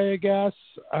restaurant guy, I guess,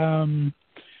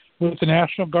 with the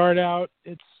National Guard out.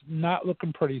 It's not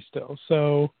looking pretty still.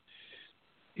 So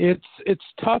it's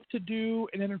tough to do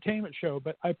an entertainment show,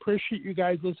 but I appreciate you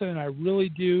guys listening. I really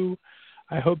do.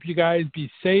 I hope you guys be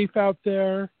safe out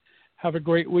there. Have a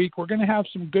great week. We're going to have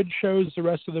some good shows the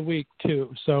rest of the week,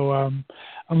 too. So I'm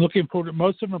looking forward to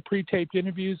most of them are pre-taped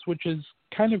interviews, which is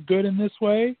kind of good in this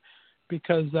way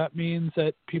because that means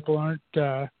that people aren't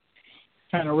kind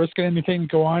of risking anything to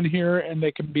go on here and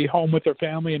they can be home with their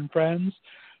family and friends.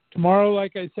 Tomorrow,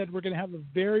 like I said, we're going to have a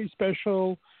very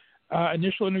special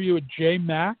initial interview with Jay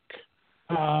Mack,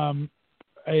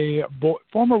 a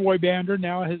former boy bander,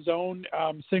 now his own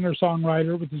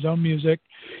singer-songwriter with his own music.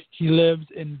 He lives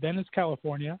in Venice,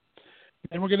 California.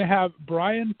 And we're going to have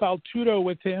Brian Faltudo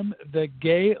with him, the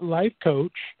gay life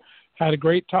coach. Had a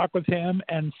great talk with him.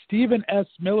 And Stephen S.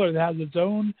 Miller that has his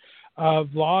own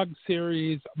vlog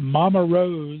series, Mama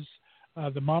Rose,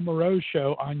 the Mama Rose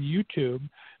Show on YouTube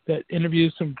that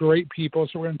interviews some great people.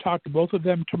 So we're going to talk to both of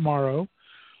them tomorrow.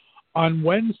 On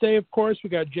Wednesday, of course, we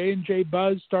got J&J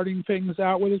Buzz starting things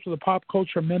out with us with a Pop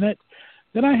Culture Minute.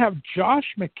 Then I have Josh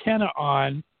McKenna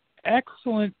on.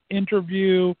 Excellent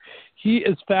interview. He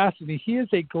is fascinating. He is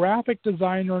a graphic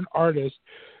designer and artist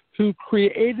who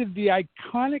created the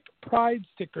iconic Pride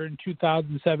sticker in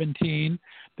 2017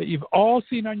 that you've all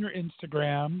seen on your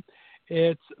Instagram.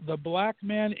 It's the black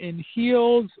man in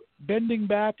heels bending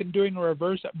back and doing a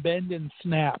reverse bend and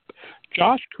snap.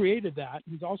 Josh created that.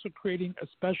 He's also creating a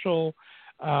special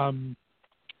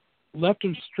Left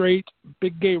of Straight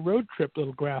Big Gay Road Trip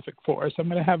little graphic for us. I'm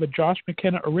going to have a Josh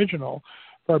McKenna original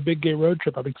for our Big Gay Road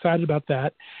Trip. I'm excited about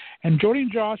that. And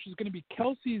joining Josh is going to be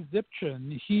Kelsey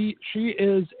Zipchin. She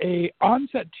is a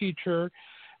onset teacher,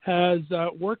 has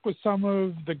worked with some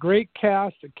of the great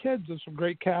cast, the kids of some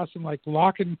great casts in like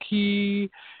Lock and Key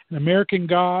and American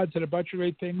Gods and a bunch of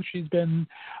great things. She's been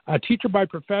a teacher by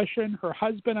profession. Her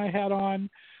husband I had on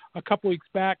a couple weeks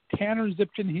back, Tanner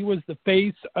Zipchin. He was the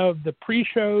face of the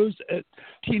pre-shows at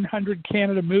 1,500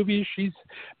 Canada Movies. She's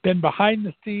been behind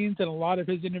the scenes in a lot of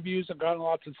his interviews and gotten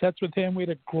lots of sets with him. We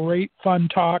had a great, fun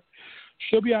talk.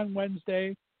 She'll be on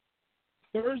Wednesday.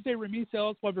 Thursday, Remise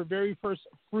Ellis will have her very first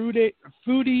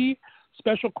foodie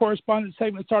special correspondent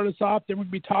segment to start us off. Then we'll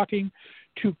be talking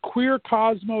to Queer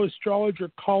Cosmo astrologer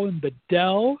Colin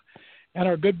Bedell and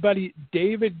our good buddy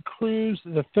David Cruz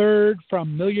III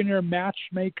from Millionaire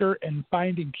Matchmaker and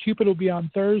Finding Cupid will be on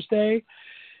Thursday.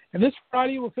 And this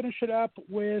Friday, we'll finish it up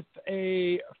with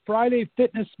a Friday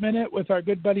Fitness Minute with our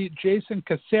good buddy Jason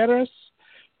Caceres.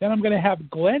 Then I'm going to have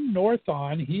Glenn North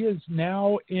on. He is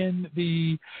now in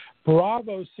the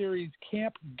Bravo series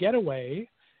Camp Getaway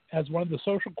as one of the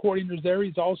social coordinators there.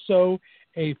 He's also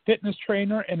a fitness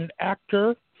trainer and an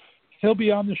actor. He'll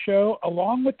be on the show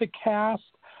along with the cast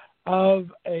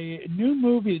of a new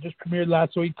movie that just premiered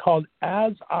last week called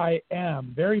As I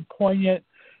Am. Very poignant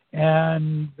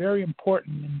and very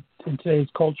important in today's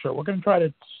culture. We're going to try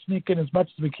to sneak in as much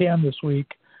as we can this week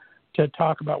to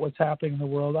talk about what's happening in the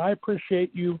world. I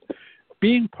appreciate you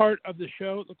being part of the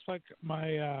show. It looks like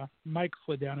my mic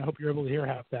slid down. I hope you're able to hear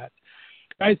half that.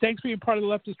 Guys, thanks for being part of the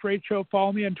Left of Straight Show.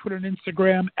 Follow me on Twitter and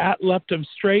Instagram at Left of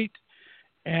Straight.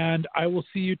 And I will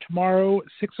see you tomorrow,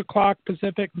 6 o'clock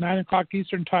Pacific, 9 o'clock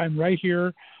Eastern Time, right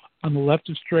here on the Left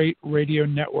of Straight Radio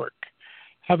Network.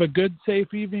 Have a good,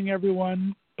 safe evening,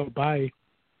 everyone. Bye-bye.